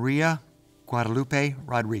 Maria Guadalupe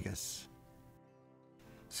Rodriguez,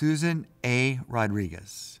 Susan A.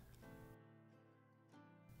 Rodriguez,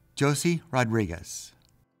 Josie Rodriguez,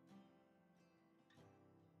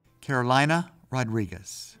 Carolina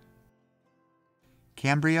Rodriguez,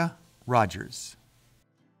 Cambria Rogers,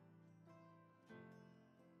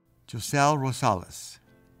 Joselle Rosales,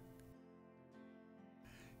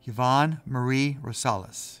 Yvonne Marie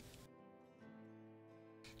Rosales,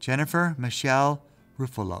 Jennifer Michelle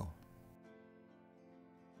Ruffalo,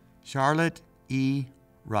 Charlotte E.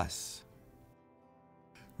 Russ,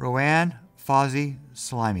 Roanne Fozzie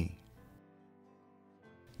Slimy,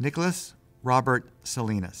 Nicholas Robert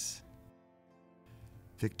Salinas,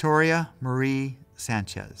 Victoria Marie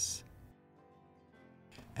Sanchez,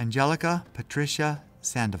 Angelica Patricia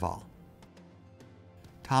Sandoval,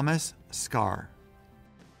 Thomas Scar,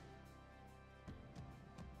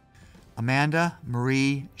 Amanda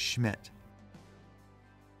Marie Schmidt,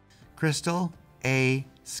 Crystal A.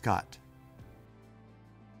 Scott,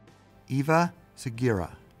 Eva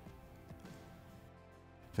Segura,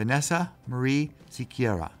 Vanessa Marie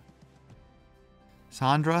Siqueira,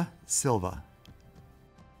 Sandra Silva,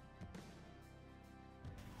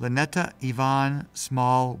 Lynetta Yvonne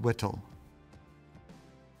Small Whittle,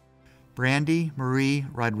 Brandy Marie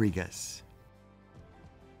Rodriguez,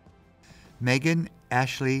 Megan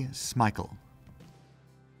Ashley Smeichel,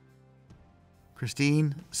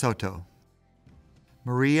 Christine Soto,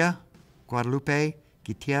 Maria Guadalupe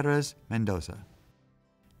Gutierrez Mendoza,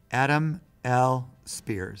 Adam L.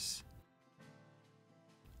 Spears,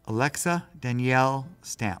 Alexa Danielle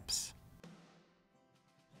Stamps,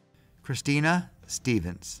 Christina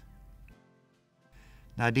Stevens,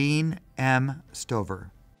 Nadine M.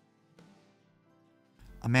 Stover,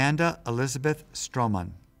 Amanda Elizabeth Stroman,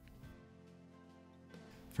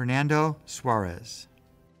 Fernando Suarez,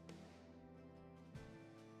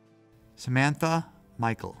 Samantha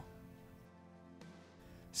Michael,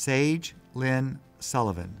 Sage Lynn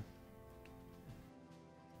Sullivan,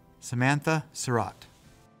 Samantha Surratt,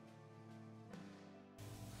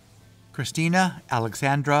 Christina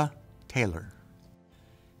Alexandra Taylor,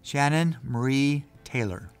 Shannon Marie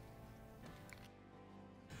Taylor,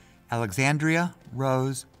 Alexandria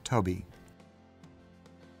Rose Toby,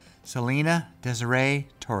 Selena Desiree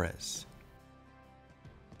Torres,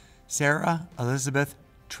 Sarah Elizabeth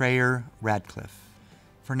Trayer Radcliffe,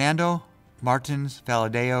 Fernando Martins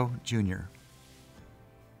Valadeo Jr.,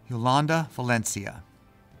 Yolanda Valencia,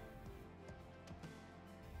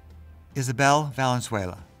 Isabel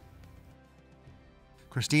Valenzuela,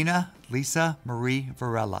 Christina Lisa Marie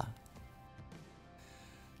Varela,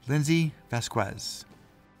 Lindsay Vasquez,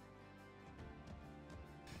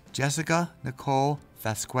 Jessica Nicole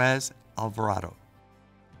Vasquez Alvarado,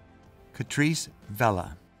 Catrice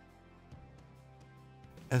Vela,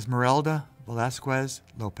 Esmeralda Velasquez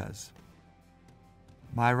Lopez,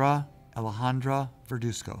 Myra Alejandra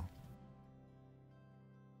Verduzco,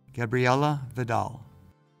 Gabriela Vidal,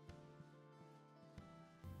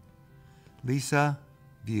 Lisa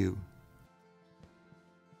View,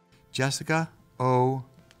 Jessica O.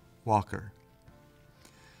 Walker,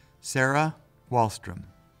 Sarah Wallstrom,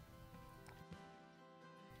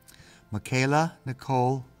 Michaela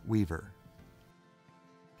Nicole Weaver,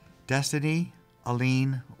 Destiny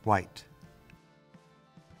Aline White,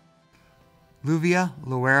 Luvia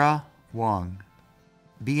Luera Wong,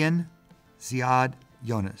 Bian Ziad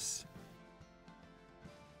Jonas,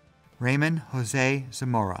 Raymond Jose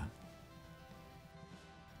Zamora,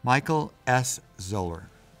 Michael S. Zoller.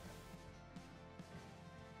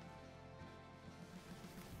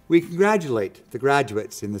 We congratulate the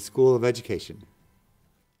graduates in the School of Education.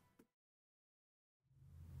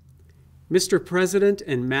 Mr. President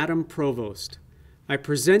and Madam Provost, I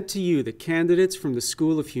present to you the candidates from the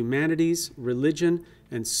School of Humanities, Religion,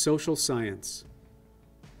 and Social Science.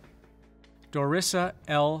 Dorissa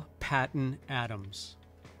L. Patton Adams,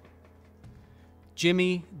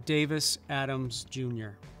 Jimmy Davis Adams,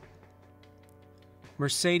 Jr.,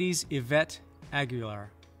 Mercedes Yvette Aguilar,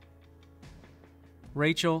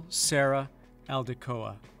 Rachel Sarah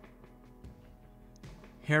Aldecoa,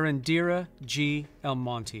 Herendira G.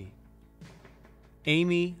 Elmonte,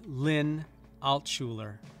 Amy Lynn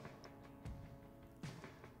Altschuler,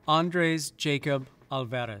 Andres Jacob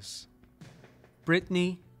Alvarez,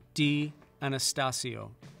 Brittany D. Anastasio,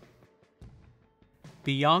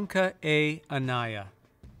 Bianca A. Anaya,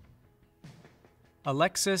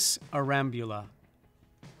 Alexis Arambula,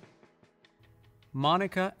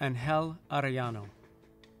 Monica Angel Arellano,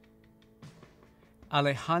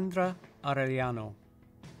 Alejandra Arellano,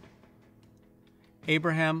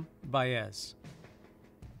 Abraham Baez,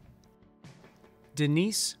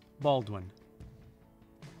 Denise Baldwin,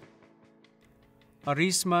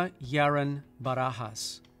 Arisma Yaron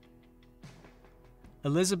Barajas,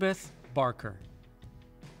 Elizabeth Barker,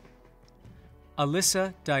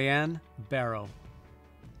 Alyssa Diane Barrow,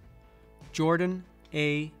 Jordan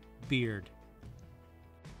A. Beard,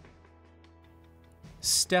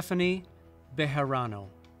 Stephanie Bejarano,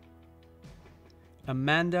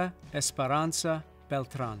 Amanda Esperanza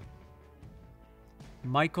Beltran,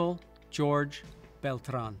 Michael George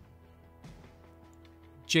Beltran,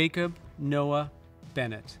 Jacob Noah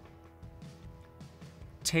Bennett,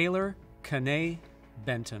 Taylor Kane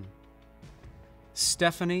Benton,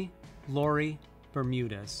 Stephanie Lori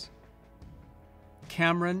Bermudez,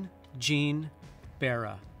 Cameron Jean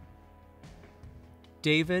Barra,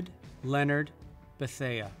 David Leonard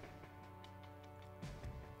Bethea,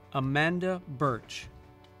 Amanda Birch,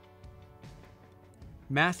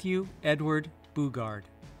 Matthew Edward Bugard,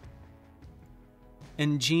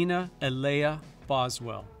 Engina Elea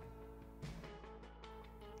Boswell,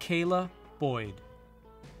 Kayla Boyd,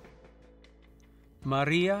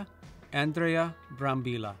 Maria Andrea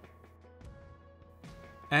Brambilla,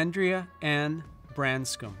 Andrea Ann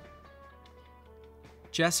Branscombe,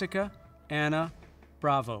 Jessica Anna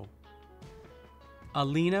Bravo,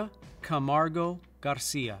 Alina Camargo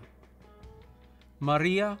Garcia,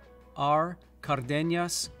 Maria R.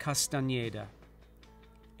 Cardenas Castañeda,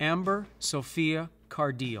 Amber Sophia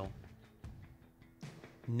Cardiel,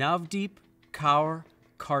 Navdeep Kaur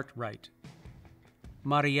Cartwright,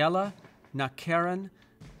 Mariella Nakaran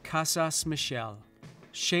Casas Michel,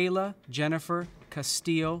 Shayla Jennifer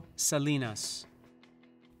Castillo Salinas,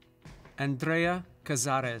 Andrea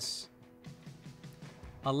Cazares,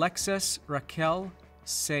 Alexis Raquel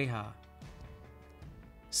Ceja,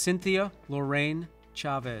 Cynthia Lorraine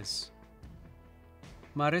Chavez,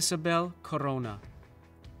 Marisabel Corona,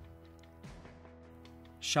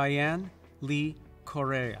 Cheyenne Lee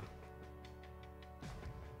Correa,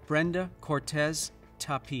 Brenda Cortez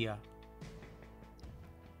Tapia,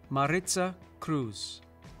 Maritza Cruz,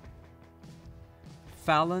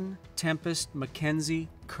 Fallon Tempest Mackenzie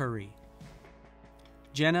Curry,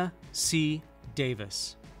 Jenna C.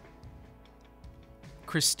 Davis,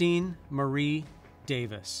 Christine Marie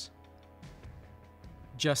Davis,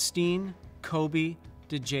 Justine Kobe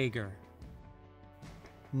DeJager,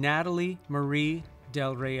 Natalie Marie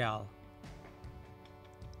Del Real,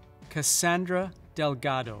 Cassandra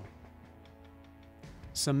Delgado,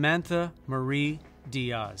 Samantha Marie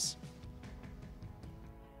Diaz,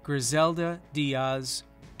 Griselda Diaz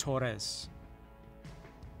Torres,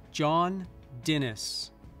 John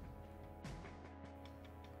Dinnis,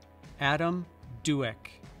 Adam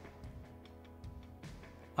Dueck,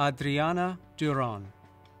 Adriana Duron,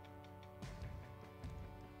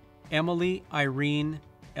 Emily Irene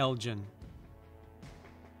Elgin,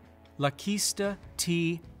 Lakista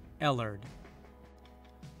T. Ellard,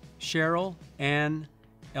 Cheryl Ann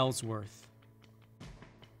Ellsworth,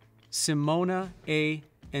 Simona A.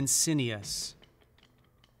 Encinias,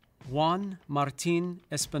 Juan Martin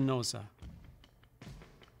Espinoza,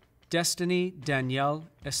 Destiny Danielle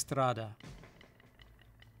Estrada,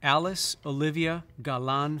 Alice Olivia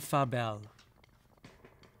Galan Fabel,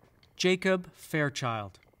 Jacob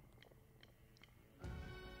Fairchild,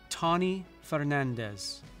 Tawny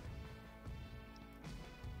Fernandez,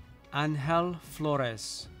 Angel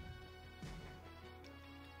Flores,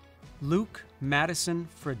 Luke Madison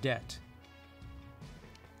Fredette,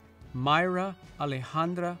 Myra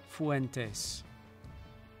Alejandra Fuentes,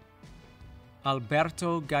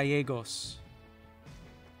 Alberto Gallegos,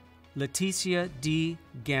 Leticia D.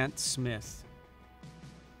 Gant Smith,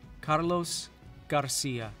 Carlos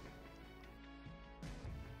Garcia,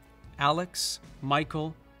 Alex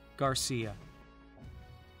Michael Garcia,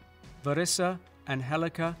 Larissa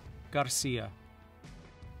Angelica Garcia,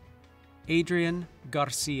 Adrian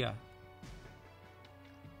Garcia,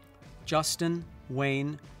 Justin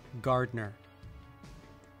Wayne Gardner,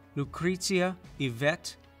 Lucrezia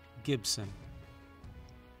Yvette Gibson,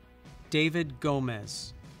 David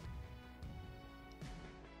Gomez,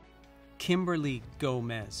 Kimberly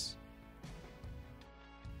Gomez,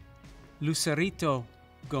 Lucerito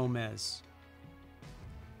Gomez,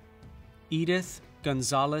 Edith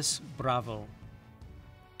Gonzalez Bravo,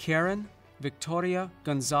 Karen Victoria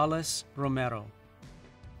Gonzalez Romero,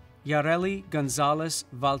 Yareli Gonzalez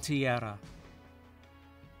Valtierra,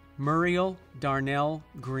 Muriel Darnell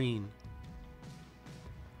Green,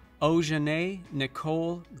 Ojane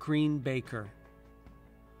Nicole Green Baker,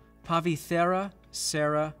 Pavithera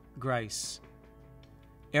Sarah Grice,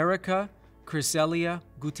 Erica Criselia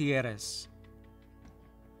Gutierrez,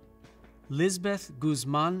 Lisbeth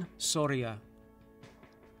Guzman Soria,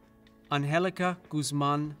 Angelica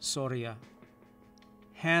Guzman Soria,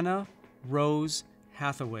 Hannah Rose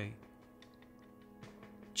Hathaway,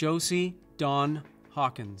 Josie Dawn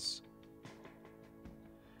Hawkins,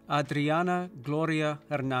 Adriana Gloria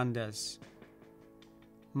Hernandez,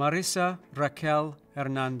 Marissa Raquel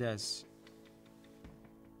Hernandez,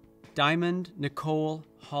 Diamond Nicole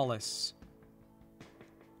Hollis,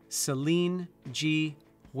 Celine G.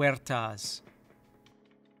 Huertas,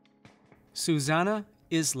 Susana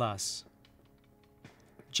Islas,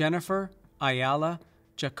 Jennifer Ayala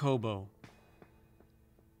Jacobo,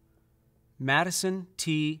 Madison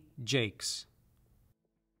T. Jakes,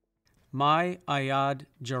 Mai Ayad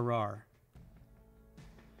Jarar,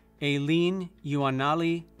 Aileen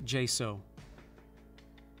Yuanali Jaso,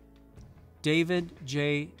 David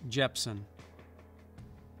J. Jepson,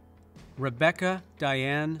 Rebecca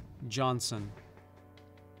Diane Johnson,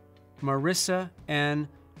 Marissa Ann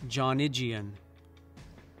Johnigian,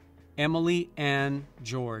 Emily Ann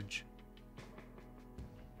George,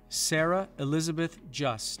 Sarah Elizabeth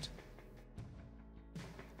Just,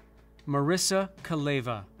 Marissa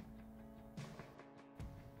Kaleva,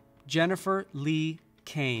 Jennifer Lee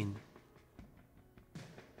Kane,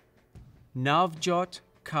 Navjot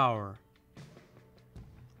Kaur,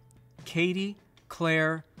 Katie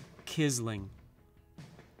Claire Kisling,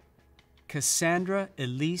 Cassandra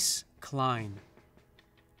Elise Klein,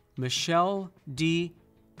 Michelle D.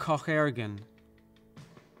 Kochergen,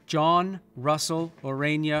 John Russell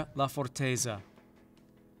Orenia Laforteza,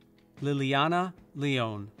 Liliana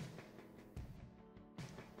Leon,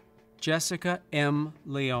 Jessica M.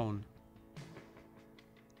 Leon,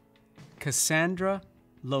 Cassandra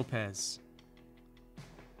Lopez,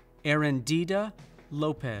 Arendida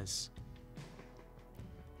Lopez,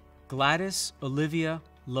 Gladys Olivia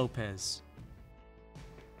Lopez,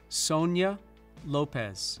 Sonia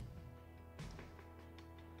Lopez,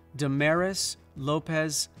 Damaris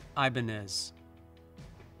Lopez Ibanez,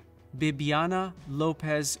 Bibiana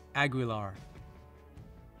Lopez Aguilar,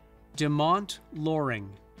 Demont Loring,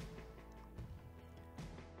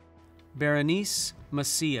 Berenice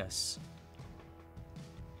Macias,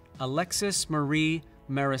 Alexis Marie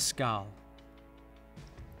Mariscal,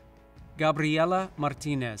 Gabriela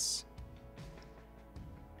Martinez,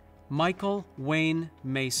 Michael Wayne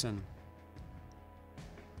Mason,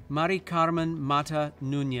 Mari Carmen Mata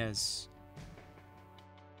Nunez,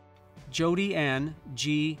 Jody Ann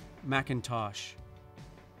G. McIntosh,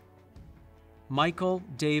 Michael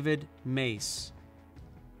David Mace,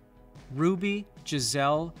 Ruby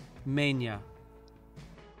Giselle Mena,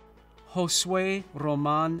 Josue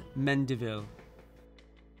Roman Mendeville,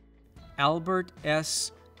 Albert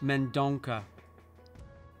S. Mendonca,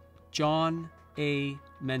 John A.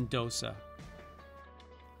 Mendoza,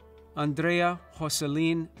 Andrea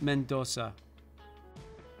Joseline Mendoza,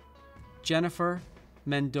 Jennifer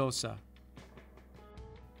Mendoza,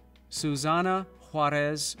 Susana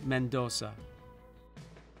Juarez Mendoza,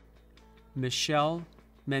 Michelle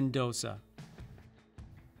Mendoza,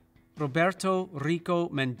 Roberto Rico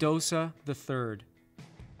Mendoza III,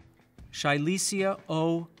 Shailicia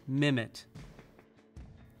O. Mimit,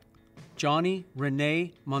 Johnny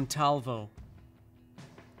Rene Montalvo,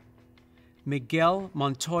 Miguel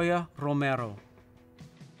Montoya Romero,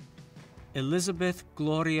 Elizabeth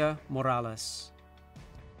Gloria Morales,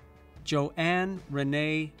 Joanne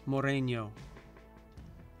Renee Moreno,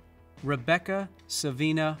 Rebecca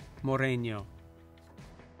Savina Moreno,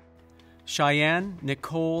 Cheyenne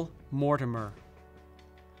Nicole Mortimer,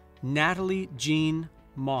 Natalie Jean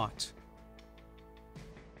Mott,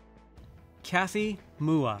 Kathy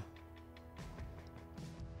Mua,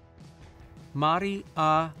 Mari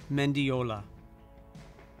A. Mendiola,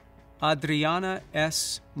 Adriana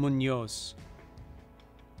S. Munoz,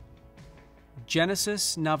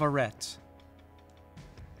 Genesis Navarrete,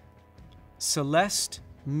 Celeste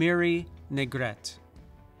Miri Negrete,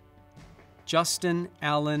 Justin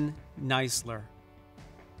Allen Neisler,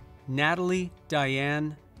 Natalie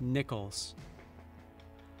Diane Nichols,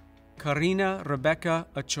 Karina Rebecca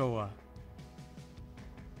Ochoa,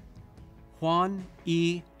 Juan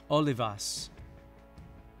E. Olivas,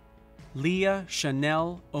 Leah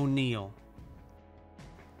Chanel O'Neill,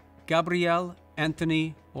 Gabriel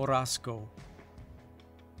Anthony Orozco,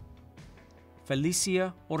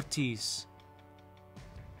 Felicia Ortiz,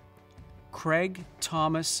 Craig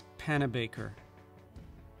Thomas Panabaker,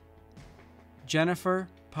 Jennifer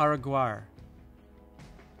Paraguar,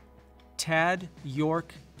 Tad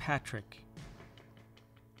York Patrick,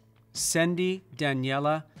 Cindy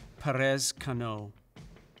Daniela Perez Cano,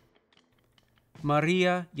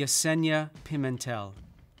 Maria Yesenia Pimentel,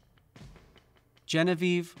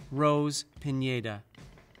 Genevieve Rose Pineda,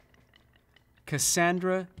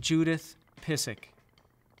 Cassandra Judith Pissick,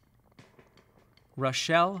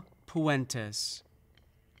 Rochelle Puentes,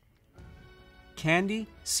 Candy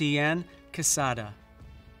Cian Quesada,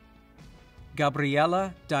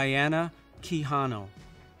 Gabriela Diana Quijano,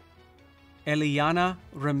 Eliana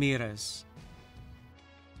Ramirez,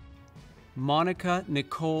 Monica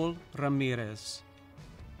Nicole Ramirez,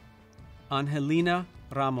 Angelina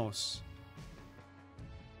Ramos,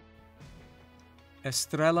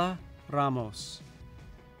 Estrella Ramos,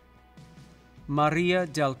 Maria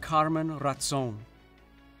del Carmen Razon,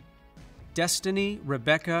 Destiny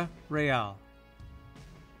Rebecca Real,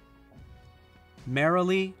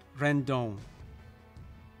 Marilee Rendon,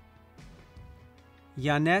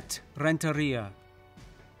 Yanet Renteria,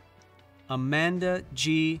 Amanda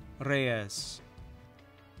G. Reyes,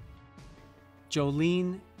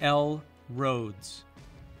 Jolene L. Rhodes,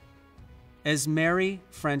 Esmeri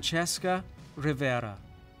Francesca Rivera,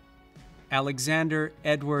 Alexander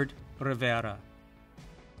Edward Rivera,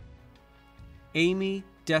 Amy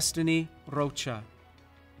Destiny Rocha,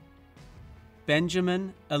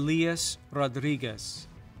 Benjamin Elias Rodriguez,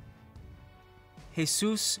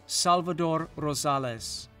 Jesus Salvador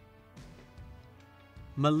Rosales,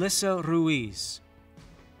 Melissa Ruiz,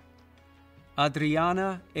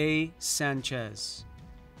 Adriana A. Sanchez,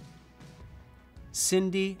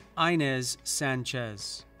 Cindy Inez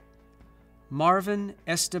Sanchez, Marvin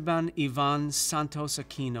Esteban Ivan Santos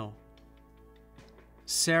Aquino,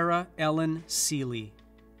 Sarah Ellen Seeley,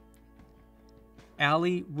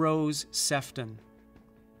 Allie Rose Sefton,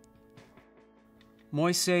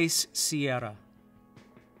 Moises Sierra,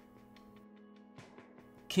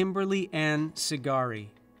 Kimberly Ann Sigari,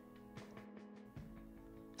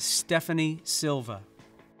 Stephanie Silva,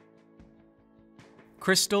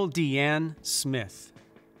 Crystal Deanne Smith,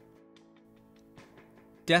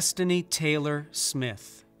 Destiny Taylor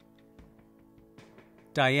Smith,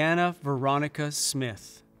 Diana Veronica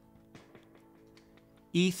Smith,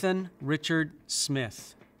 Ethan Richard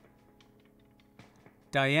Smith,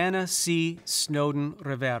 Diana C. Snowden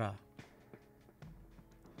Rivera,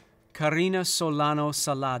 Karina Solano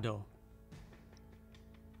Salado,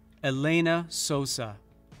 Elena Sosa,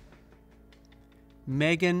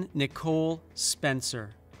 Megan Nicole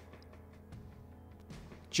Spencer,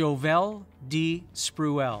 Jovel D.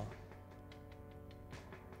 Spruell,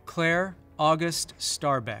 Claire August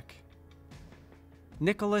Starbeck,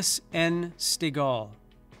 Nicholas N. Stigall,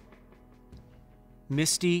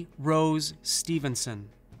 Misty Rose Stevenson,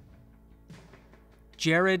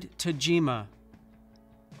 Jared Tajima,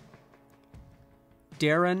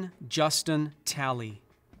 Darren Justin Talley,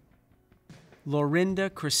 Lorinda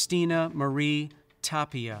Christina Marie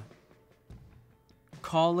Tapia,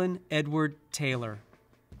 Colin Edward Taylor,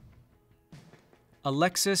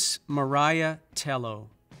 Alexis Mariah Tello,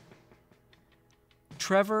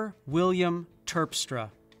 Trevor William Terpstra,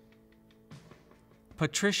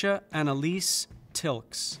 Patricia Annalise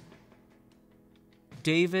Tilks,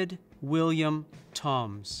 David William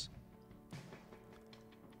Toms,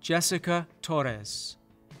 Jessica Torres,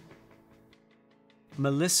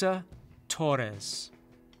 Melissa Torres,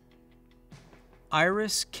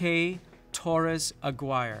 Iris K. Torres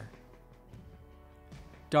Aguirre,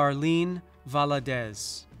 Darlene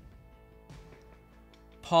Valadez,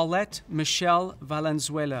 Paulette Michelle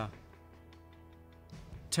Valenzuela,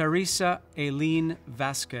 Teresa Aileen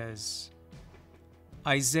Vasquez,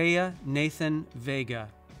 Isaiah Nathan Vega,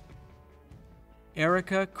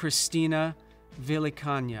 Erica Christina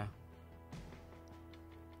Villicana,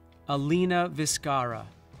 Alina Viscara,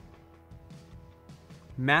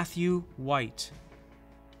 Matthew White,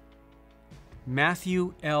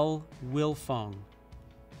 Matthew L. Wilfong,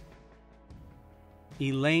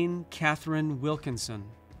 Elaine Catherine Wilkinson,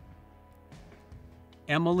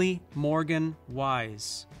 Emily Morgan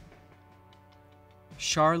Wise,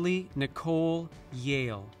 Charlie Nicole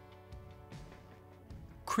Yale,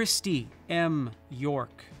 Christy M.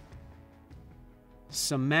 York,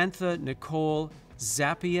 Samantha Nicole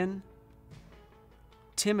Zappian,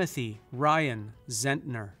 Timothy Ryan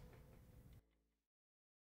Zentner.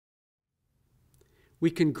 We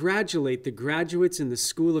congratulate the graduates in the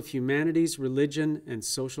School of Humanities, Religion, and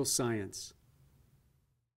Social Science.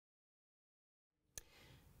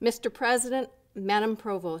 Mr. President, Madam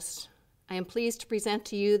Provost, I am pleased to present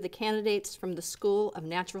to you the candidates from the School of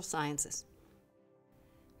Natural Sciences.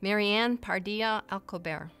 Marianne Pardilla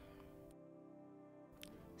Alcober,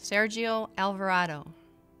 Sergio Alvarado,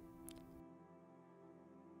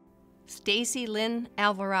 Stacy Lynn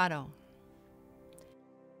Alvarado,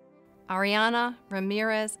 Ariana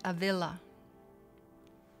Ramirez Avila,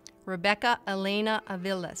 Rebecca Elena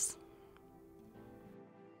Avilas,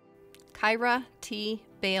 Kyra T.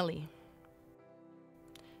 Bailey,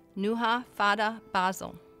 Nuha Fada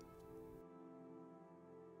Basel,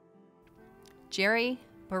 Jerry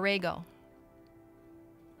Borrego,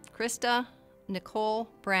 Krista Nicole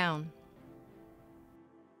Brown,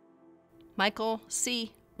 Michael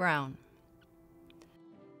C. Brown,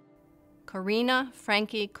 Karina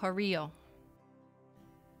Frankie Carrillo,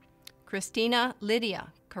 Christina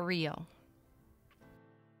Lydia Carrillo,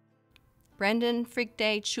 Brendan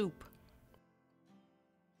Frigday Choop,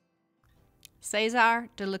 Cesar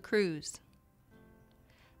de la Cruz,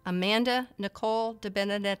 Amanda Nicole de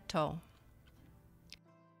Benedetto,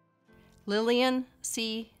 Lillian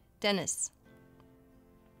C. Dennis,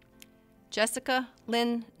 Jessica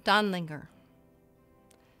Lynn Donlinger,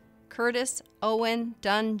 Curtis Owen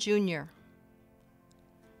Dunn Jr.,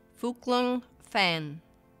 Fuklung Fan,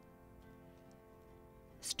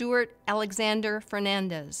 Stuart Alexander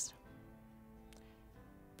Fernandez,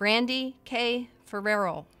 Brandy K.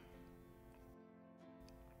 Ferrero,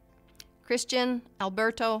 Christian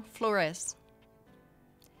Alberto Flores,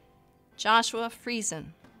 Joshua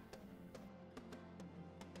Friesen,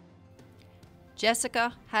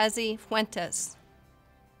 Jessica Hazy Fuentes,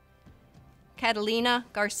 Catalina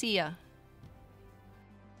Garcia,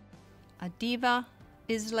 Adiva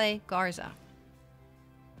Isle Garza,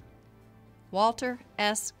 Walter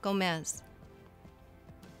S. Gomez,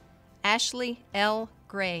 Ashley L.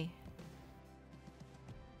 Gray,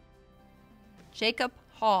 Jacob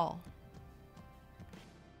Hall,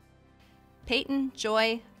 Peyton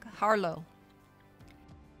Joy Harlow,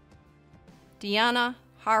 Deanna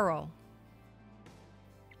Harrow,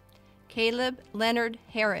 Caleb Leonard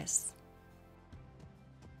Harris,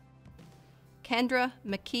 Kendra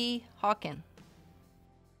McKee Hawken,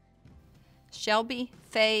 Shelby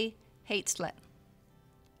Faye Hateslet,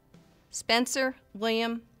 Spencer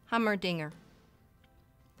William Hummerdinger,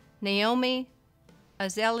 Naomi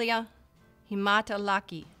Azelia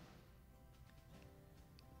Himatalaki,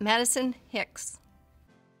 Madison Hicks,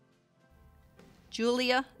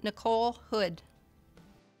 Julia Nicole Hood,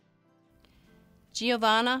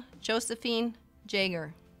 Giovanna Josephine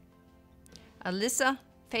Jager, Alyssa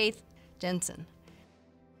Faith Jensen,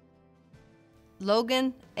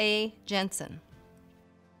 Logan A. Jensen,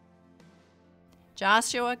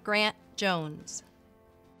 Joshua Grant Jones,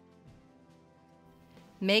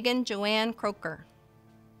 Megan Joanne Croker,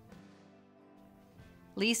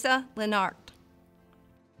 Lisa Lenart,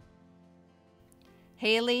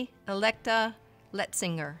 Haley Electa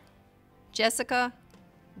Letzinger, Jessica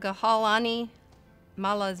Gahalani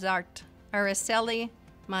Malazart, Araceli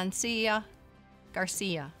Mancia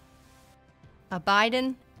Garcia,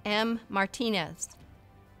 Abiden M. Martinez,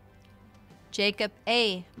 Jacob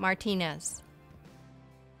A. Martinez,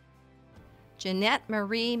 Jeanette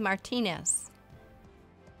Marie Martinez,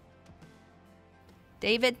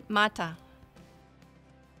 David Mata,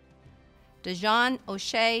 Dejan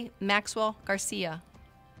O'Shea Maxwell Garcia,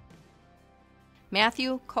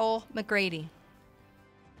 Matthew Cole McGrady,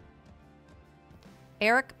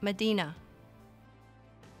 Eric Medina,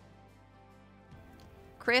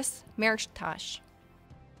 Chris Merchtosh,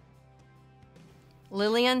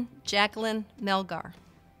 Lillian Jacqueline Melgar,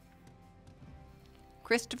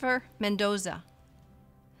 Christopher Mendoza,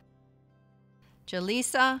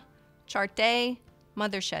 Jaleesa Charte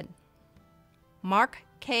Mothershed, Mark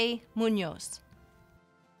K. Munoz,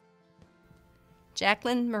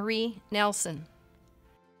 Jacqueline Marie Nelson,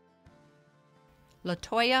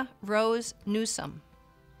 Latoya Rose Newsom,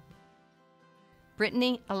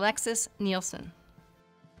 Brittany Alexis Nielsen,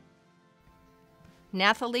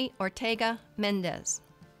 Nathalie Ortega Mendez,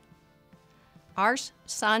 Arsh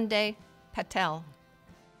Sande Patel,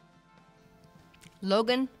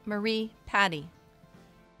 Logan Marie Patty,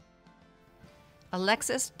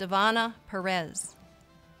 Alexis Devana Perez,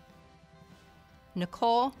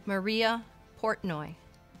 Nicole Maria Portnoy,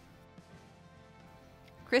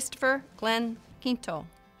 Christopher Glenn Quinto,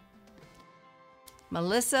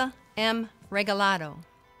 Melissa M. Regalado,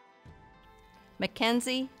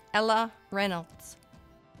 Mackenzie Ella Reynolds,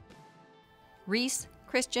 Reese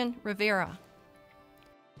Christian Rivera,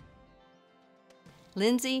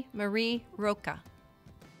 Lindsay Marie Roca,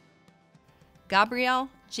 Gabrielle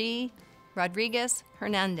G. Rodriguez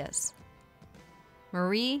Hernandez,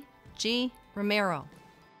 Marie G. Romero,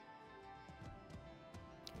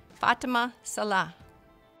 Fatima Salah,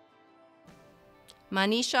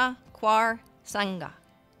 Manisha Kwar Sangha,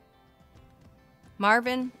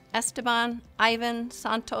 Marvin Esteban Ivan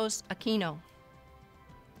Santos Aquino,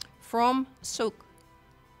 From Suk,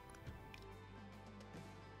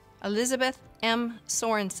 Elizabeth M.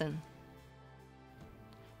 Sorensen,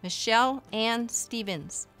 Michelle Ann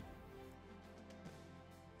Stevens,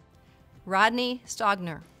 Rodney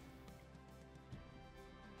Stogner,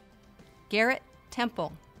 Garrett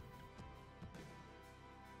Temple,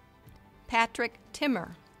 Patrick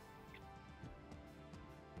Timmer,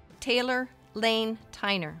 Taylor Lane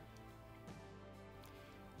Tyner,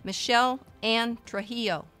 Michelle Ann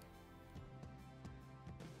Trujillo,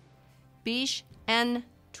 Bish N.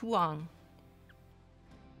 Tuong,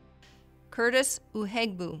 Curtis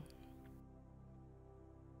Uhegbu,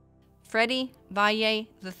 Freddie Valle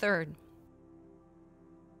III,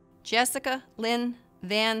 Jessica Lynn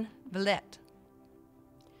Van Vliet,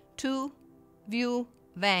 Tu Vu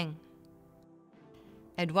Vang,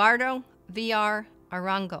 Eduardo V.R.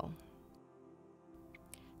 Arango,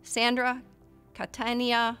 Sandra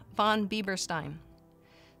Catania von Bieberstein,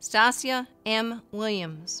 Stasia M.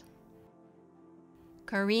 Williams,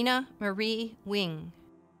 Karina Marie Wing,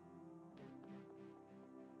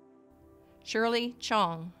 Shirley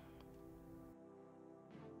Chong.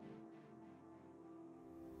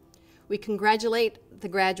 We congratulate the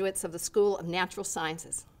graduates of the School of Natural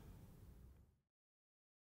Sciences.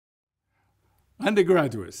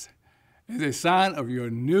 Undergraduates, as a sign of your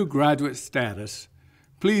new graduate status,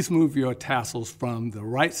 please move your tassels from the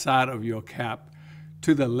right side of your cap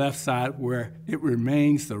to the left side where it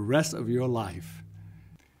remains the rest of your life.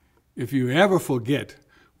 If you ever forget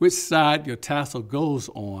which side your tassel goes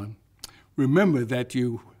on, remember that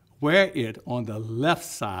you wear it on the left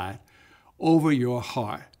side over your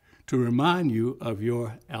heart to remind you of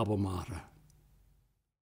your alma mater.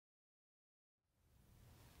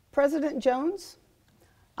 President Jones,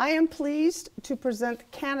 I am pleased to present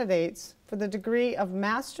candidates for the degree of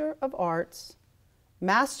Master of Arts,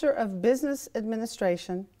 Master of Business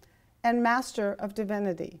Administration, and Master of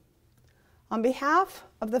Divinity. On behalf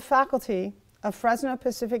of the faculty of Fresno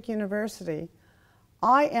Pacific University,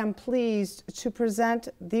 I am pleased to present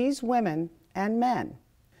these women and men.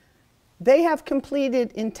 They have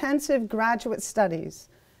completed intensive graduate studies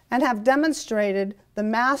and have demonstrated the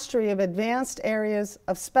mastery of advanced areas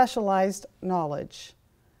of specialized knowledge.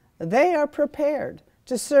 They are prepared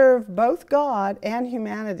to serve both God and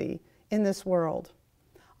humanity in this world.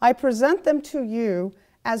 I present them to you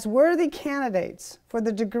as worthy candidates for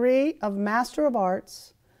the degree of Master of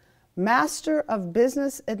Arts, Master of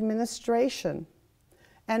Business Administration,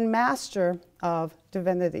 and Master of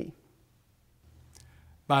Divinity.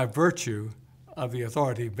 By virtue of the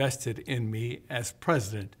authority vested in me as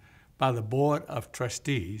president by the Board of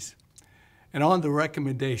Trustees, and on the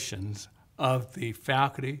recommendations of the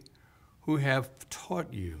faculty who have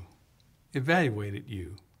taught you, evaluated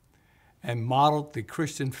you, and modeled the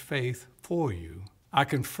Christian faith for you, I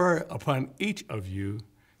confer upon each of you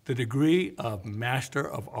the degree of Master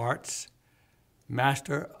of Arts,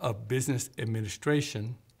 Master of Business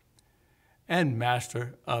Administration, and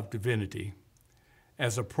Master of Divinity,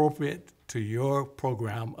 as appropriate to your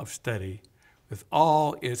program of study with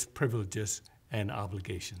all its privileges and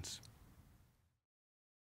obligations.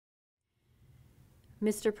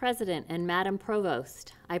 Mr. President and Madam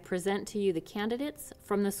Provost, I present to you the candidates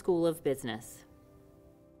from the School of Business.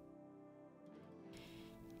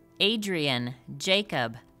 Adrian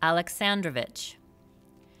Jacob Alexandrovich,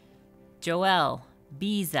 Joel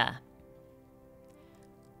Biza,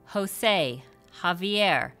 Jose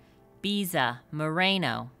Javier Biza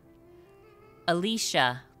Moreno,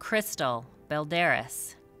 Alicia Crystal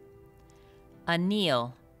Belderis,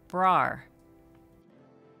 Anil Brar,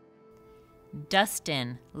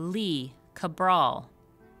 Dustin Lee Cabral,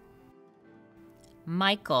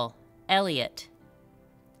 Michael Elliott,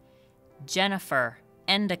 Jennifer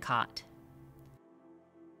Endicott,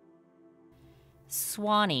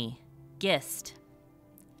 Swanee Gist,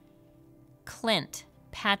 Clint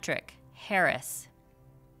Patrick Harris,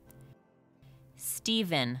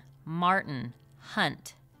 Stephen Martin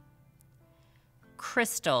Hunt,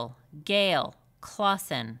 Crystal Gail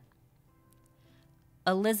Clausen,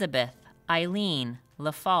 Elizabeth Eileen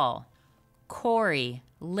Lafall, Corey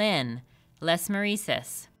Lynn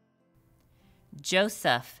Lesmerises,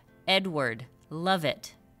 Joseph Edward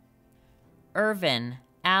Lovett, Irvin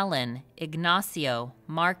Allen Ignacio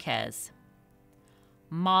Marquez,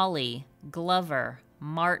 Molly Glover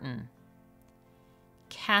Martin,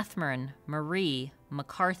 Catherine Marie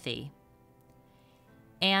McCarthy,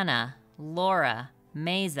 Anna Laura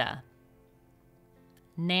Meza,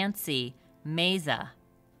 Nancy Meza,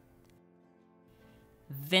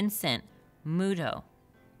 Vincent Muto,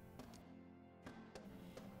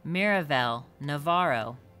 Miravel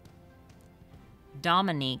Navarro,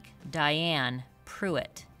 Dominique Diane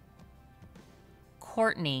Pruitt,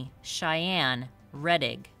 Courtney Cheyenne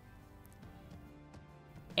Reddig,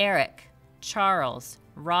 Eric Charles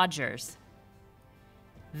Rogers,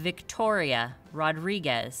 Victoria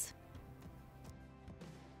Rodriguez,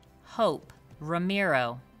 Hope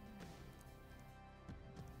Ramiro,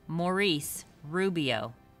 Maurice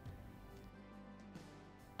Rubio,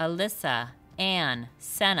 Alyssa Ann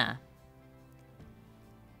Senna,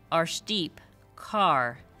 Arshdeep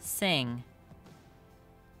Kaur Singh,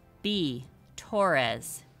 B.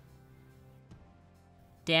 Torres,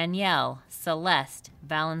 Danielle Celeste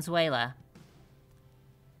Valenzuela,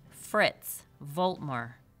 Fritz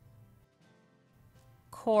Voltmore,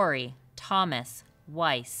 Corey Thomas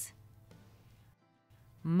Weiss,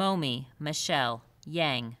 Momi Michelle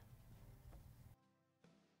Yang.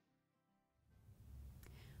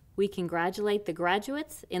 we congratulate the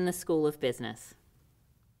graduates in the School of Business.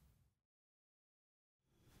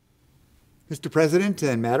 Mr. President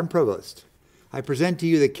and Madam Provost, I present to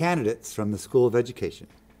you the candidates from the School of Education.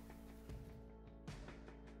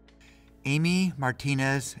 Amy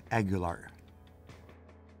Martinez Aguilar,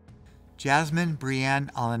 Jasmine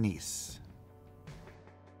Brianne Alanis,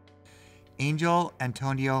 Angel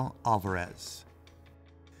Antonio Alvarez,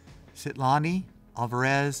 Sitlani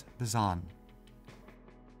Alvarez Bazan,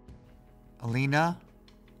 Alina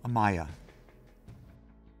Amaya,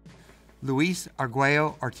 Luis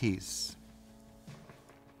Arguello Ortiz,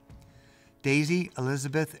 Daisy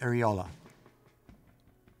Elizabeth Ariola,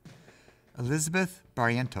 Elizabeth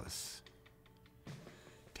Barrientos,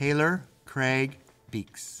 Taylor Craig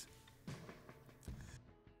Beeks,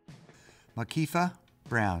 Makifa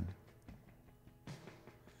Brown,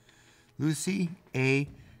 Lucy A.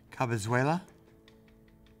 Cabezuela,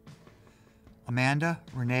 Amanda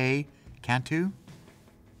Renee Cantu,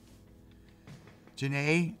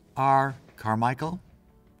 Janae R. Carmichael,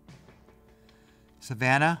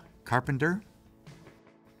 Savannah Carpenter,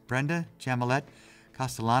 Brenda Jamilet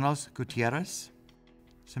Castellanos Gutierrez,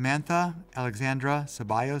 Samantha Alexandra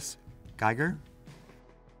Ceballos Geiger,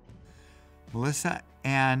 Melissa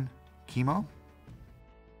Ann Kimo,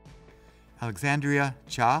 Alexandria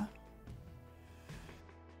Cha,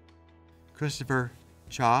 Christopher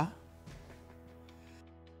Cha,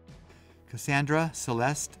 Cassandra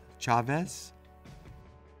Celeste Chavez,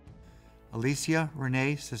 Alicia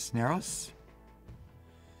Renee Cisneros,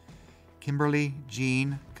 Kimberly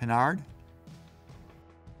Jean Kennard,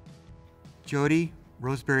 Jody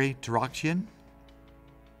Roseberry Tarakshian,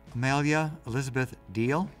 Amelia Elizabeth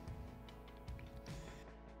Deal,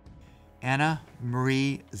 Anna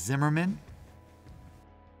Marie Zimmerman,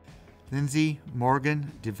 Lindsay Morgan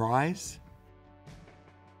DeVries,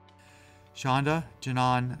 Shonda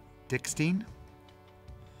Janon Dickstein,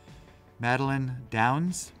 Madeline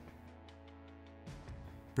Downs,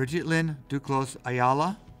 Bridget Lynn Duclos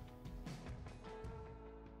Ayala,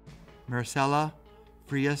 Maricela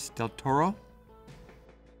Frias del Toro,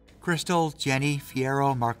 Crystal Jenny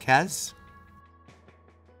Fierro Marquez,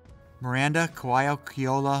 Miranda Caballo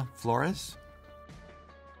Quiola Flores,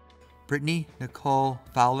 Brittany Nicole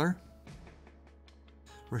Fowler,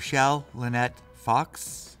 Rochelle Lynette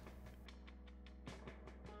Fox,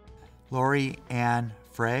 Lori Ann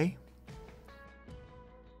Frey,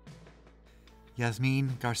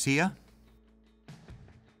 Yasmin Garcia,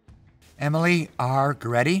 Emily R.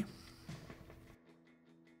 Goretti,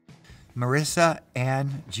 Marissa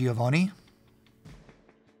Ann Giovanni,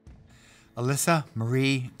 Alyssa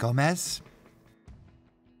Marie Gomez,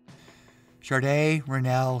 Charday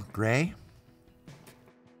Renelle Gray,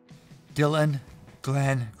 Dylan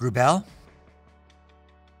Glenn Grubel,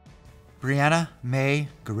 Brianna May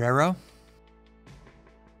Guerrero,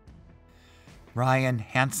 Ryan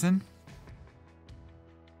Hansen,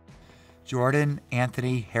 Jordan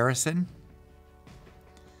Anthony Harrison,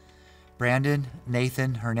 Brandon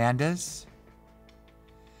Nathan Hernandez,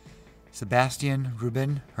 Sebastian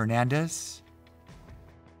Ruben Hernandez,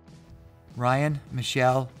 Ryan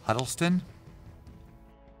Michelle Huddleston,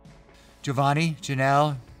 Giovanni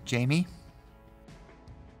Janelle Jamie,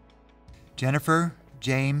 Jennifer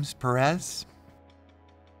James Perez,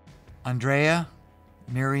 Andrea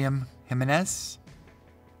Miriam Jimenez,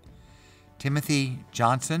 Timothy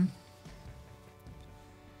Johnson,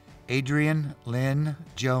 Adrian Lynn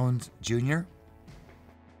Jones Jr.,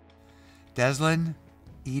 Deslin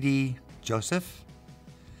Edie Joseph,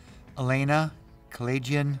 Elena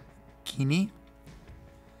Kalajian Keeney,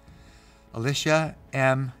 Alicia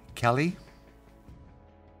M. Kelly,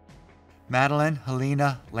 Madeline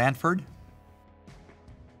Helena Lanford,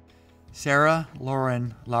 Sarah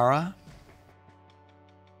Lauren Lara,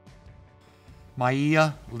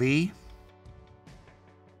 Maya Lee,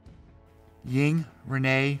 Ying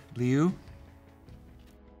Renee Liu,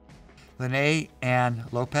 Lene Ann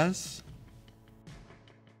Lopez,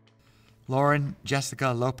 Lauren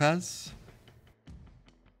Jessica Lopez,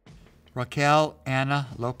 Raquel Anna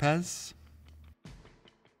Lopez,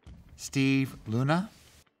 Steve Luna,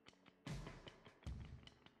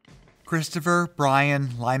 Christopher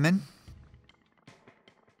Brian Lyman,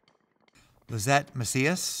 Lizette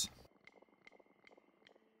Macias,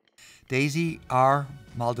 Daisy R.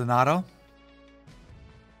 Maldonado,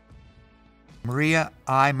 Maria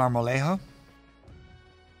I. Marmolejo,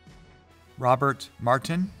 Robert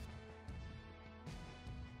Martin,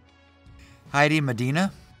 Heidi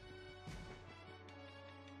Medina,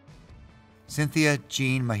 Cynthia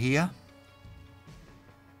Jean Mejia,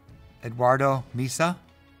 Eduardo Misa,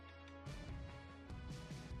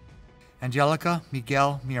 Angelica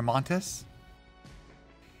Miguel Miramontes,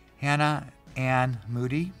 Hannah Ann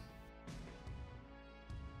Moody,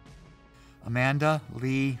 Amanda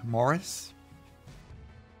Lee Morris,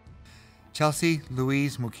 Chelsea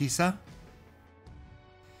Louise Mukisa,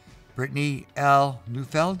 Brittany L.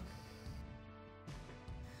 Neufeld,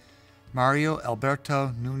 Mario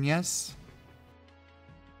Alberto Nunez,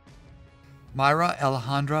 Myra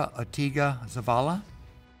Alejandra Ortiga Zavala,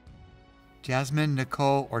 Jasmine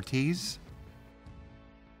Nicole Ortiz,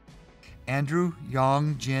 Andrew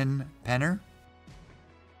Yong Jin Penner,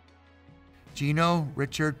 Gino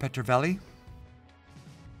Richard Petrovelli,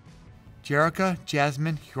 Jerica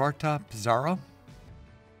Jasmine Huerta Pizarro,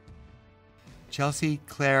 Chelsea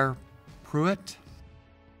Claire Pruitt,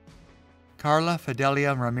 Carla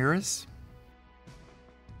Fidelia Ramirez,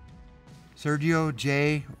 Sergio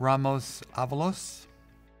J. Ramos Avalos,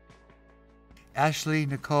 Ashley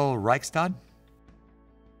Nicole Reichstad,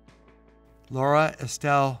 Laura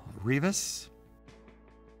Estelle Rivas,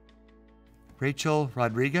 Rachel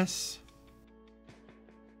Rodriguez,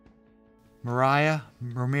 Mariah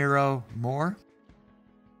Ramiro Moore,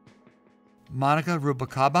 Monica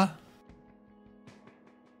Rubacaba,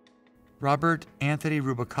 Robert Anthony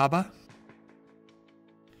Rubacaba,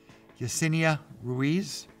 Yesenia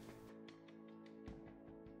Ruiz,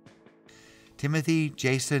 Timothy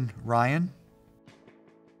Jason Ryan,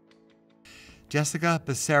 Jessica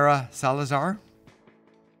Becerra Salazar,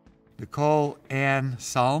 Nicole Ann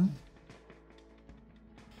Salm,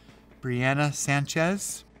 Brianna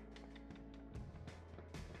Sanchez,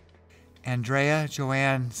 Andrea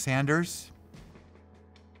Joanne Sanders,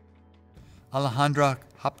 Alejandra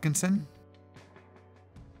Hopkinson,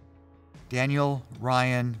 Daniel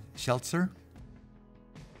Ryan Sheltzer,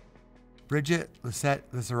 Bridget Lisette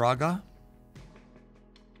Lizarraga,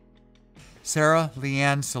 Sarah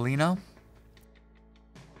Leanne Salino,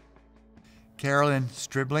 Carolyn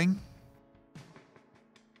Stribling,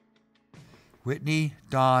 Whitney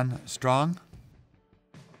Dawn Strong,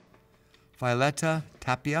 Violetta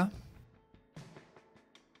Tapia,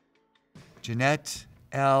 Jeanette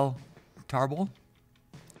L. Tarbell,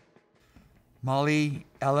 Molly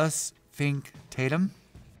Ellis Fink Tatum,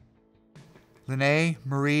 Lene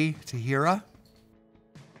Marie Tahira,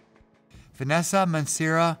 Vanessa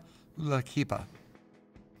Mansira Ulakipa,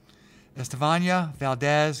 Estefania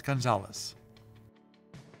Valdez Gonzalez,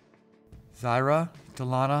 Zaira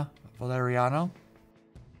Delana Valeriano,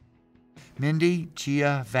 Mindy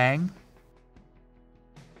Chia Vang,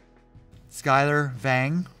 Skylar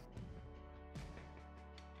Vang,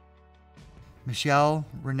 Michelle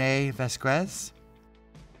Renee Vasquez,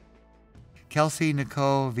 Kelsey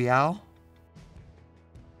Nicole Vial,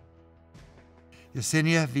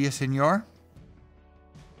 Yesenia Villasenor,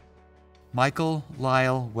 Michael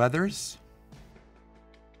Lyle Weathers,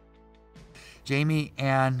 Jamie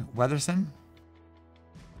Ann Weatherson,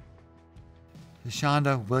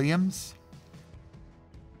 Deshonda Williams,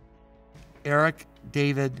 Eric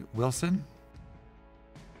David Wilson,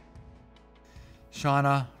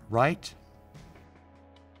 Shauna Wright,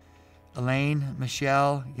 Elaine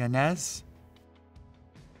Michelle Yanez,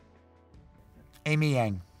 Amy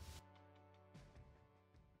Yang.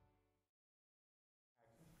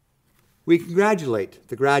 We congratulate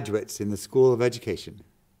the graduates in the School of Education.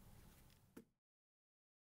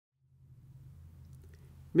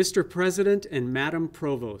 Mr. President and Madam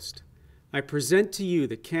Provost, I present to you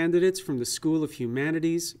the candidates from the School of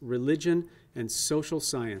Humanities, Religion, and Social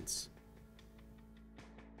Science.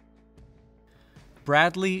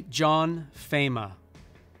 Bradley John Fama,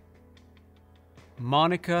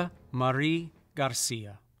 Monica Marie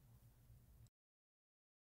Garcia.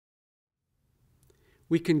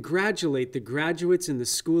 We congratulate the graduates in the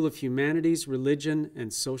School of Humanities, Religion,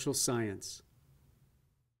 and Social Science.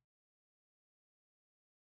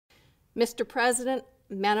 Mr. President,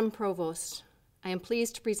 Madam Provost, I am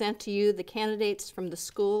pleased to present to you the candidates from the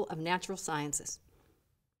School of Natural Sciences.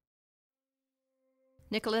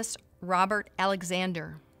 Nicholas Robert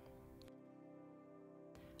Alexander,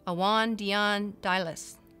 Awan Dion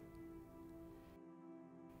Dilas,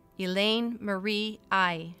 Elaine Marie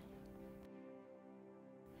I,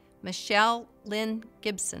 Michelle Lynn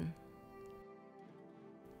Gibson,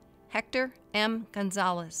 Hector M.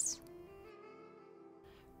 Gonzalez,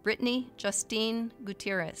 Brittany Justine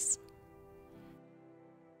Gutierrez,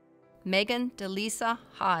 Megan Delisa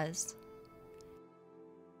Haas,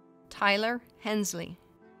 Tyler Hensley,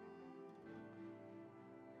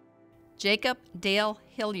 Jacob Dale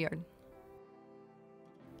Hilliard,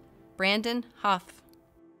 Brandon Huff,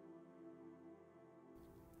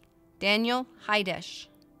 Daniel Heidesh,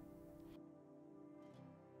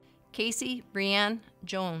 Casey Brianne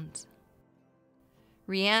Jones,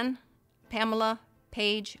 Rianne Pamela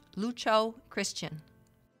Page Lucho Christian.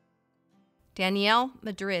 Danielle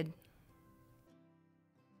Madrid.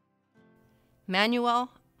 Manuel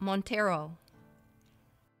Montero.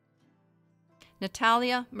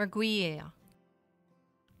 Natalia Merguia.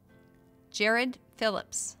 Jared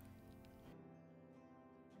Phillips.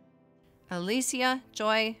 Alicia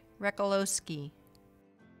Joy Rekolowski.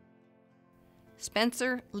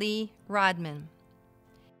 Spencer Lee Rodman.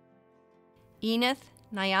 Enith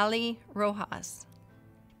Nayali Rojas.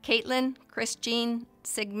 Caitlin Christine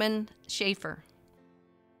Sigmund Schaefer.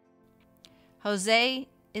 Jose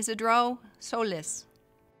Isidro Solis.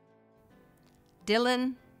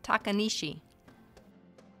 Dylan Takanishi.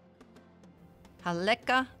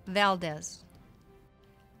 Haleka Valdez.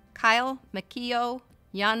 Kyle Makio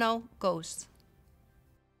Yano Gos.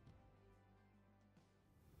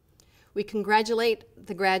 We congratulate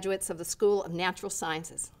the graduates of the School of Natural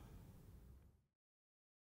Sciences.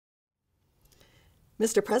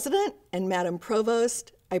 Mr. President and Madam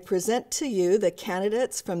Provost, I present to you the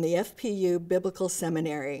candidates from the FPU Biblical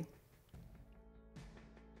Seminary.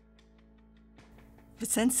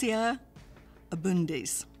 Vicencia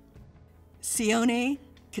Abundis. Sione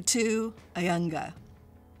Katu Ayunga.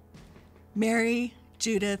 Mary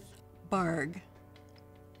Judith Barg.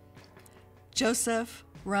 Joseph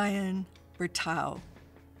Ryan Bertau.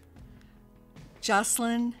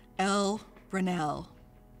 Jocelyn L. Brunel.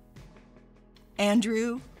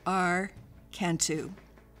 Andrew R. Cantu.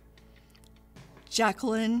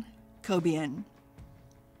 Jacqueline Cobian.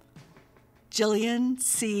 Jillian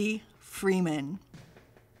C. Freeman.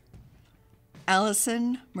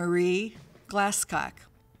 Allison Marie Glasscock.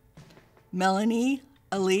 Melanie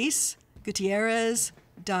Elise Gutierrez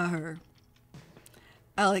Daher.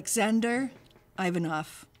 Alexander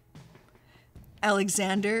Ivanov.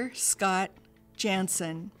 Alexander Scott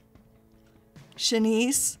Jansen.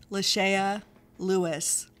 Shanice Lashea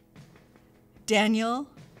Lewis. Daniel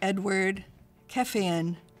Edward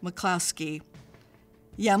Kefian McCloskey.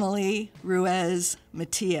 Yamali Ruiz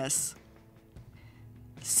Matias.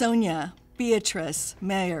 Sonia Beatrice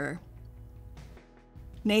Mayer.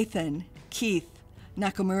 Nathan Keith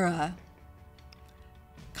Nakamura.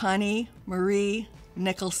 Connie Marie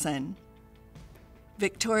Nicholson.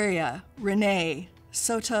 Victoria Renee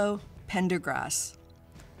Soto Pendergrass.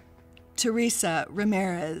 Teresa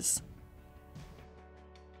Ramirez.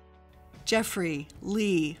 Jeffrey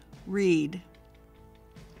Lee Reed.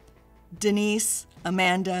 Denise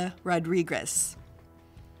Amanda Rodriguez.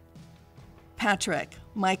 Patrick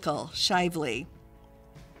Michael Shively.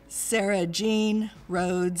 Sarah Jean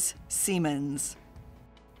Rhodes Siemens.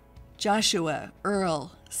 Joshua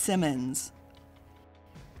Earl Simmons.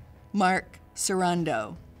 Mark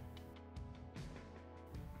Sarando.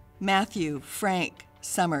 Matthew Frank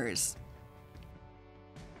Summers.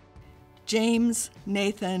 James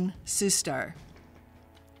Nathan Sustar.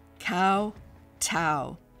 Cao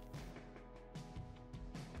Tao.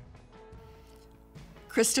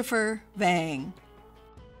 Christopher Vang.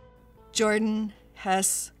 Jordan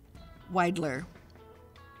Hess Weidler.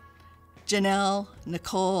 Janelle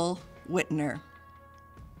Nicole Whitner.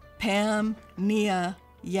 Pam Nia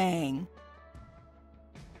Yang.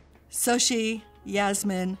 Soshi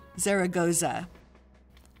Yasmin Zaragoza.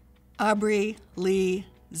 Aubrey Lee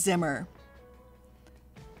Zimmer.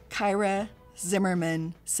 Kyra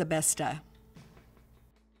Zimmerman Sebesta.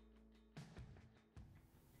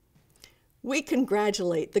 We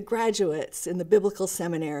congratulate the graduates in the Biblical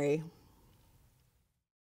Seminary.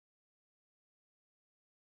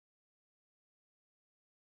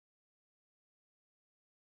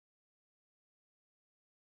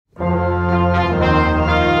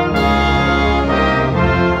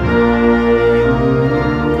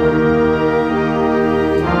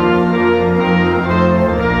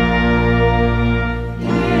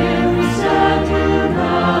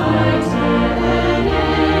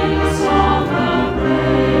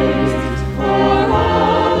 For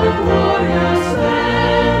all the glory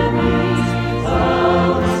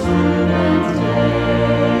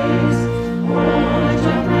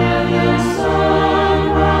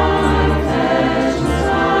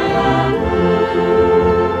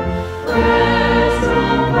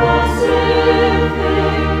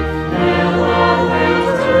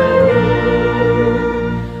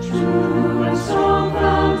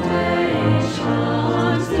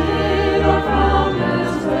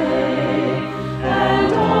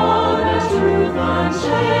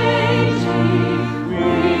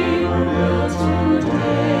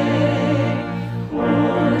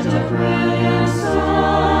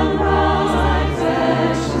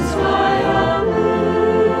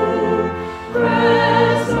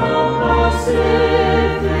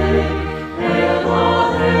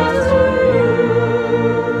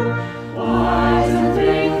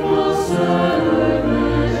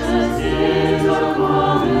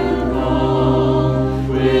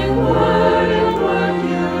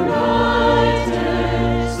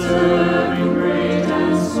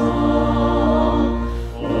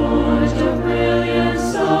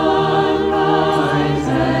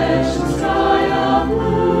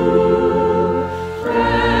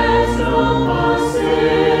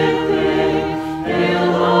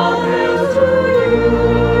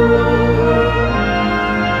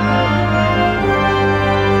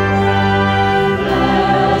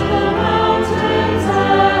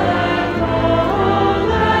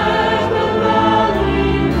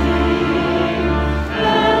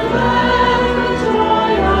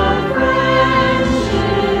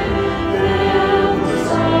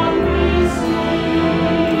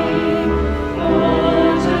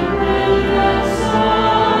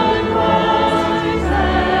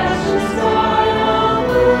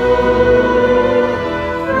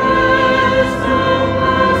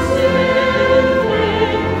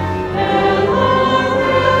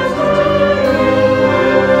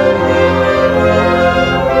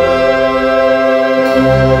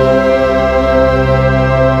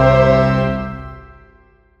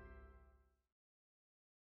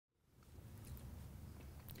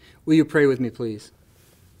Will you pray with me, please?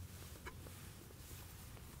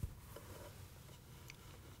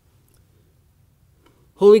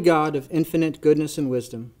 Holy God of infinite goodness and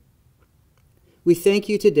wisdom, we thank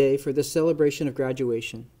you today for this celebration of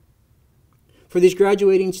graduation. For these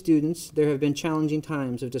graduating students, there have been challenging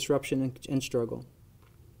times of disruption and struggle.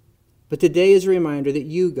 But today is a reminder that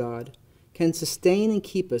you, God, can sustain and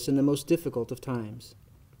keep us in the most difficult of times.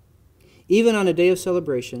 Even on a day of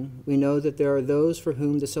celebration, we know that there are those for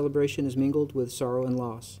whom the celebration is mingled with sorrow and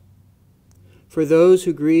loss. For those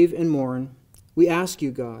who grieve and mourn, we ask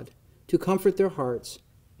you, God, to comfort their hearts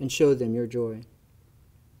and show them your joy.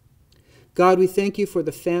 God, we thank you for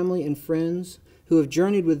the family and friends who have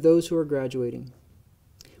journeyed with those who are graduating.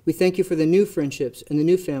 We thank you for the new friendships and the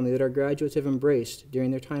new family that our graduates have embraced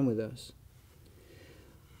during their time with us.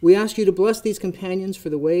 We ask you to bless these companions for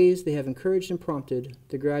the ways they have encouraged and prompted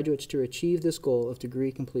the graduates to achieve this goal of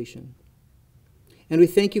degree completion. And we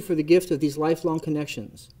thank you for the gift of these lifelong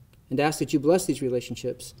connections and ask that you bless these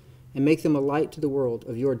relationships and make them a light to the world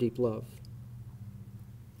of your deep love.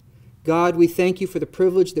 God, we thank you for the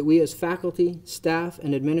privilege that we as faculty, staff,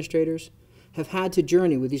 and administrators have had to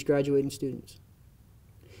journey with these graduating students.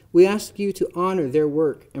 We ask you to honor their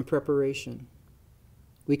work and preparation.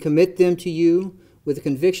 We commit them to you with the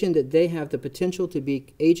conviction that they have the potential to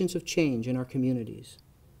be agents of change in our communities.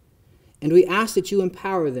 And we ask that you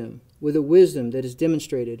empower them with a wisdom that is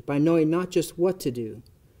demonstrated by knowing not just what to do,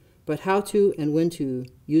 but how to and when to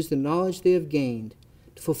use the knowledge they have gained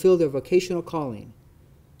to fulfill their vocational calling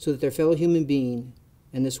so that their fellow human being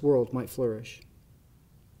and this world might flourish.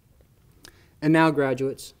 And now,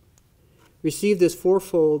 graduates, receive this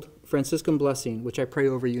fourfold Franciscan blessing, which I pray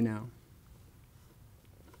over you now.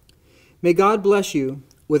 May God bless you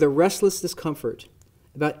with a restless discomfort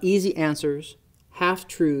about easy answers,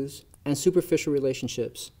 half-truths, and superficial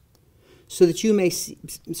relationships, so that you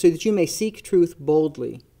may seek truth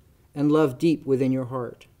boldly and love deep within your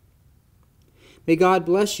heart. May God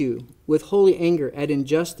bless you with holy anger at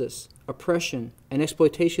injustice, oppression, and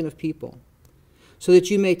exploitation of people, so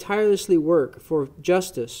that you may tirelessly work for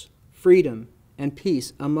justice, freedom, and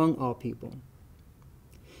peace among all people.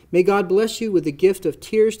 May God bless you with the gift of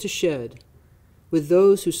tears to shed with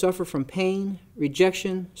those who suffer from pain,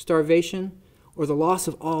 rejection, starvation, or the loss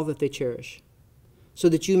of all that they cherish, so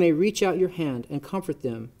that you may reach out your hand and comfort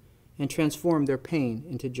them and transform their pain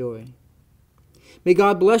into joy. May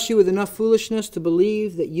God bless you with enough foolishness to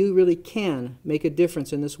believe that you really can make a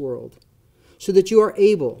difference in this world, so that you are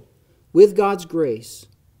able, with God's grace,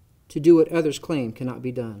 to do what others claim cannot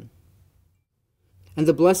be done. And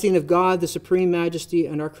the blessing of God, the Supreme Majesty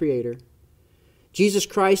and our Creator, Jesus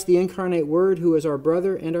Christ, the incarnate Word, who is our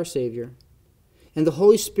brother and our Savior, and the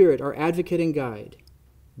Holy Spirit, our advocate and guide,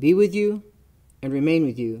 be with you and remain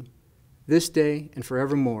with you this day and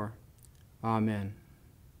forevermore. Amen.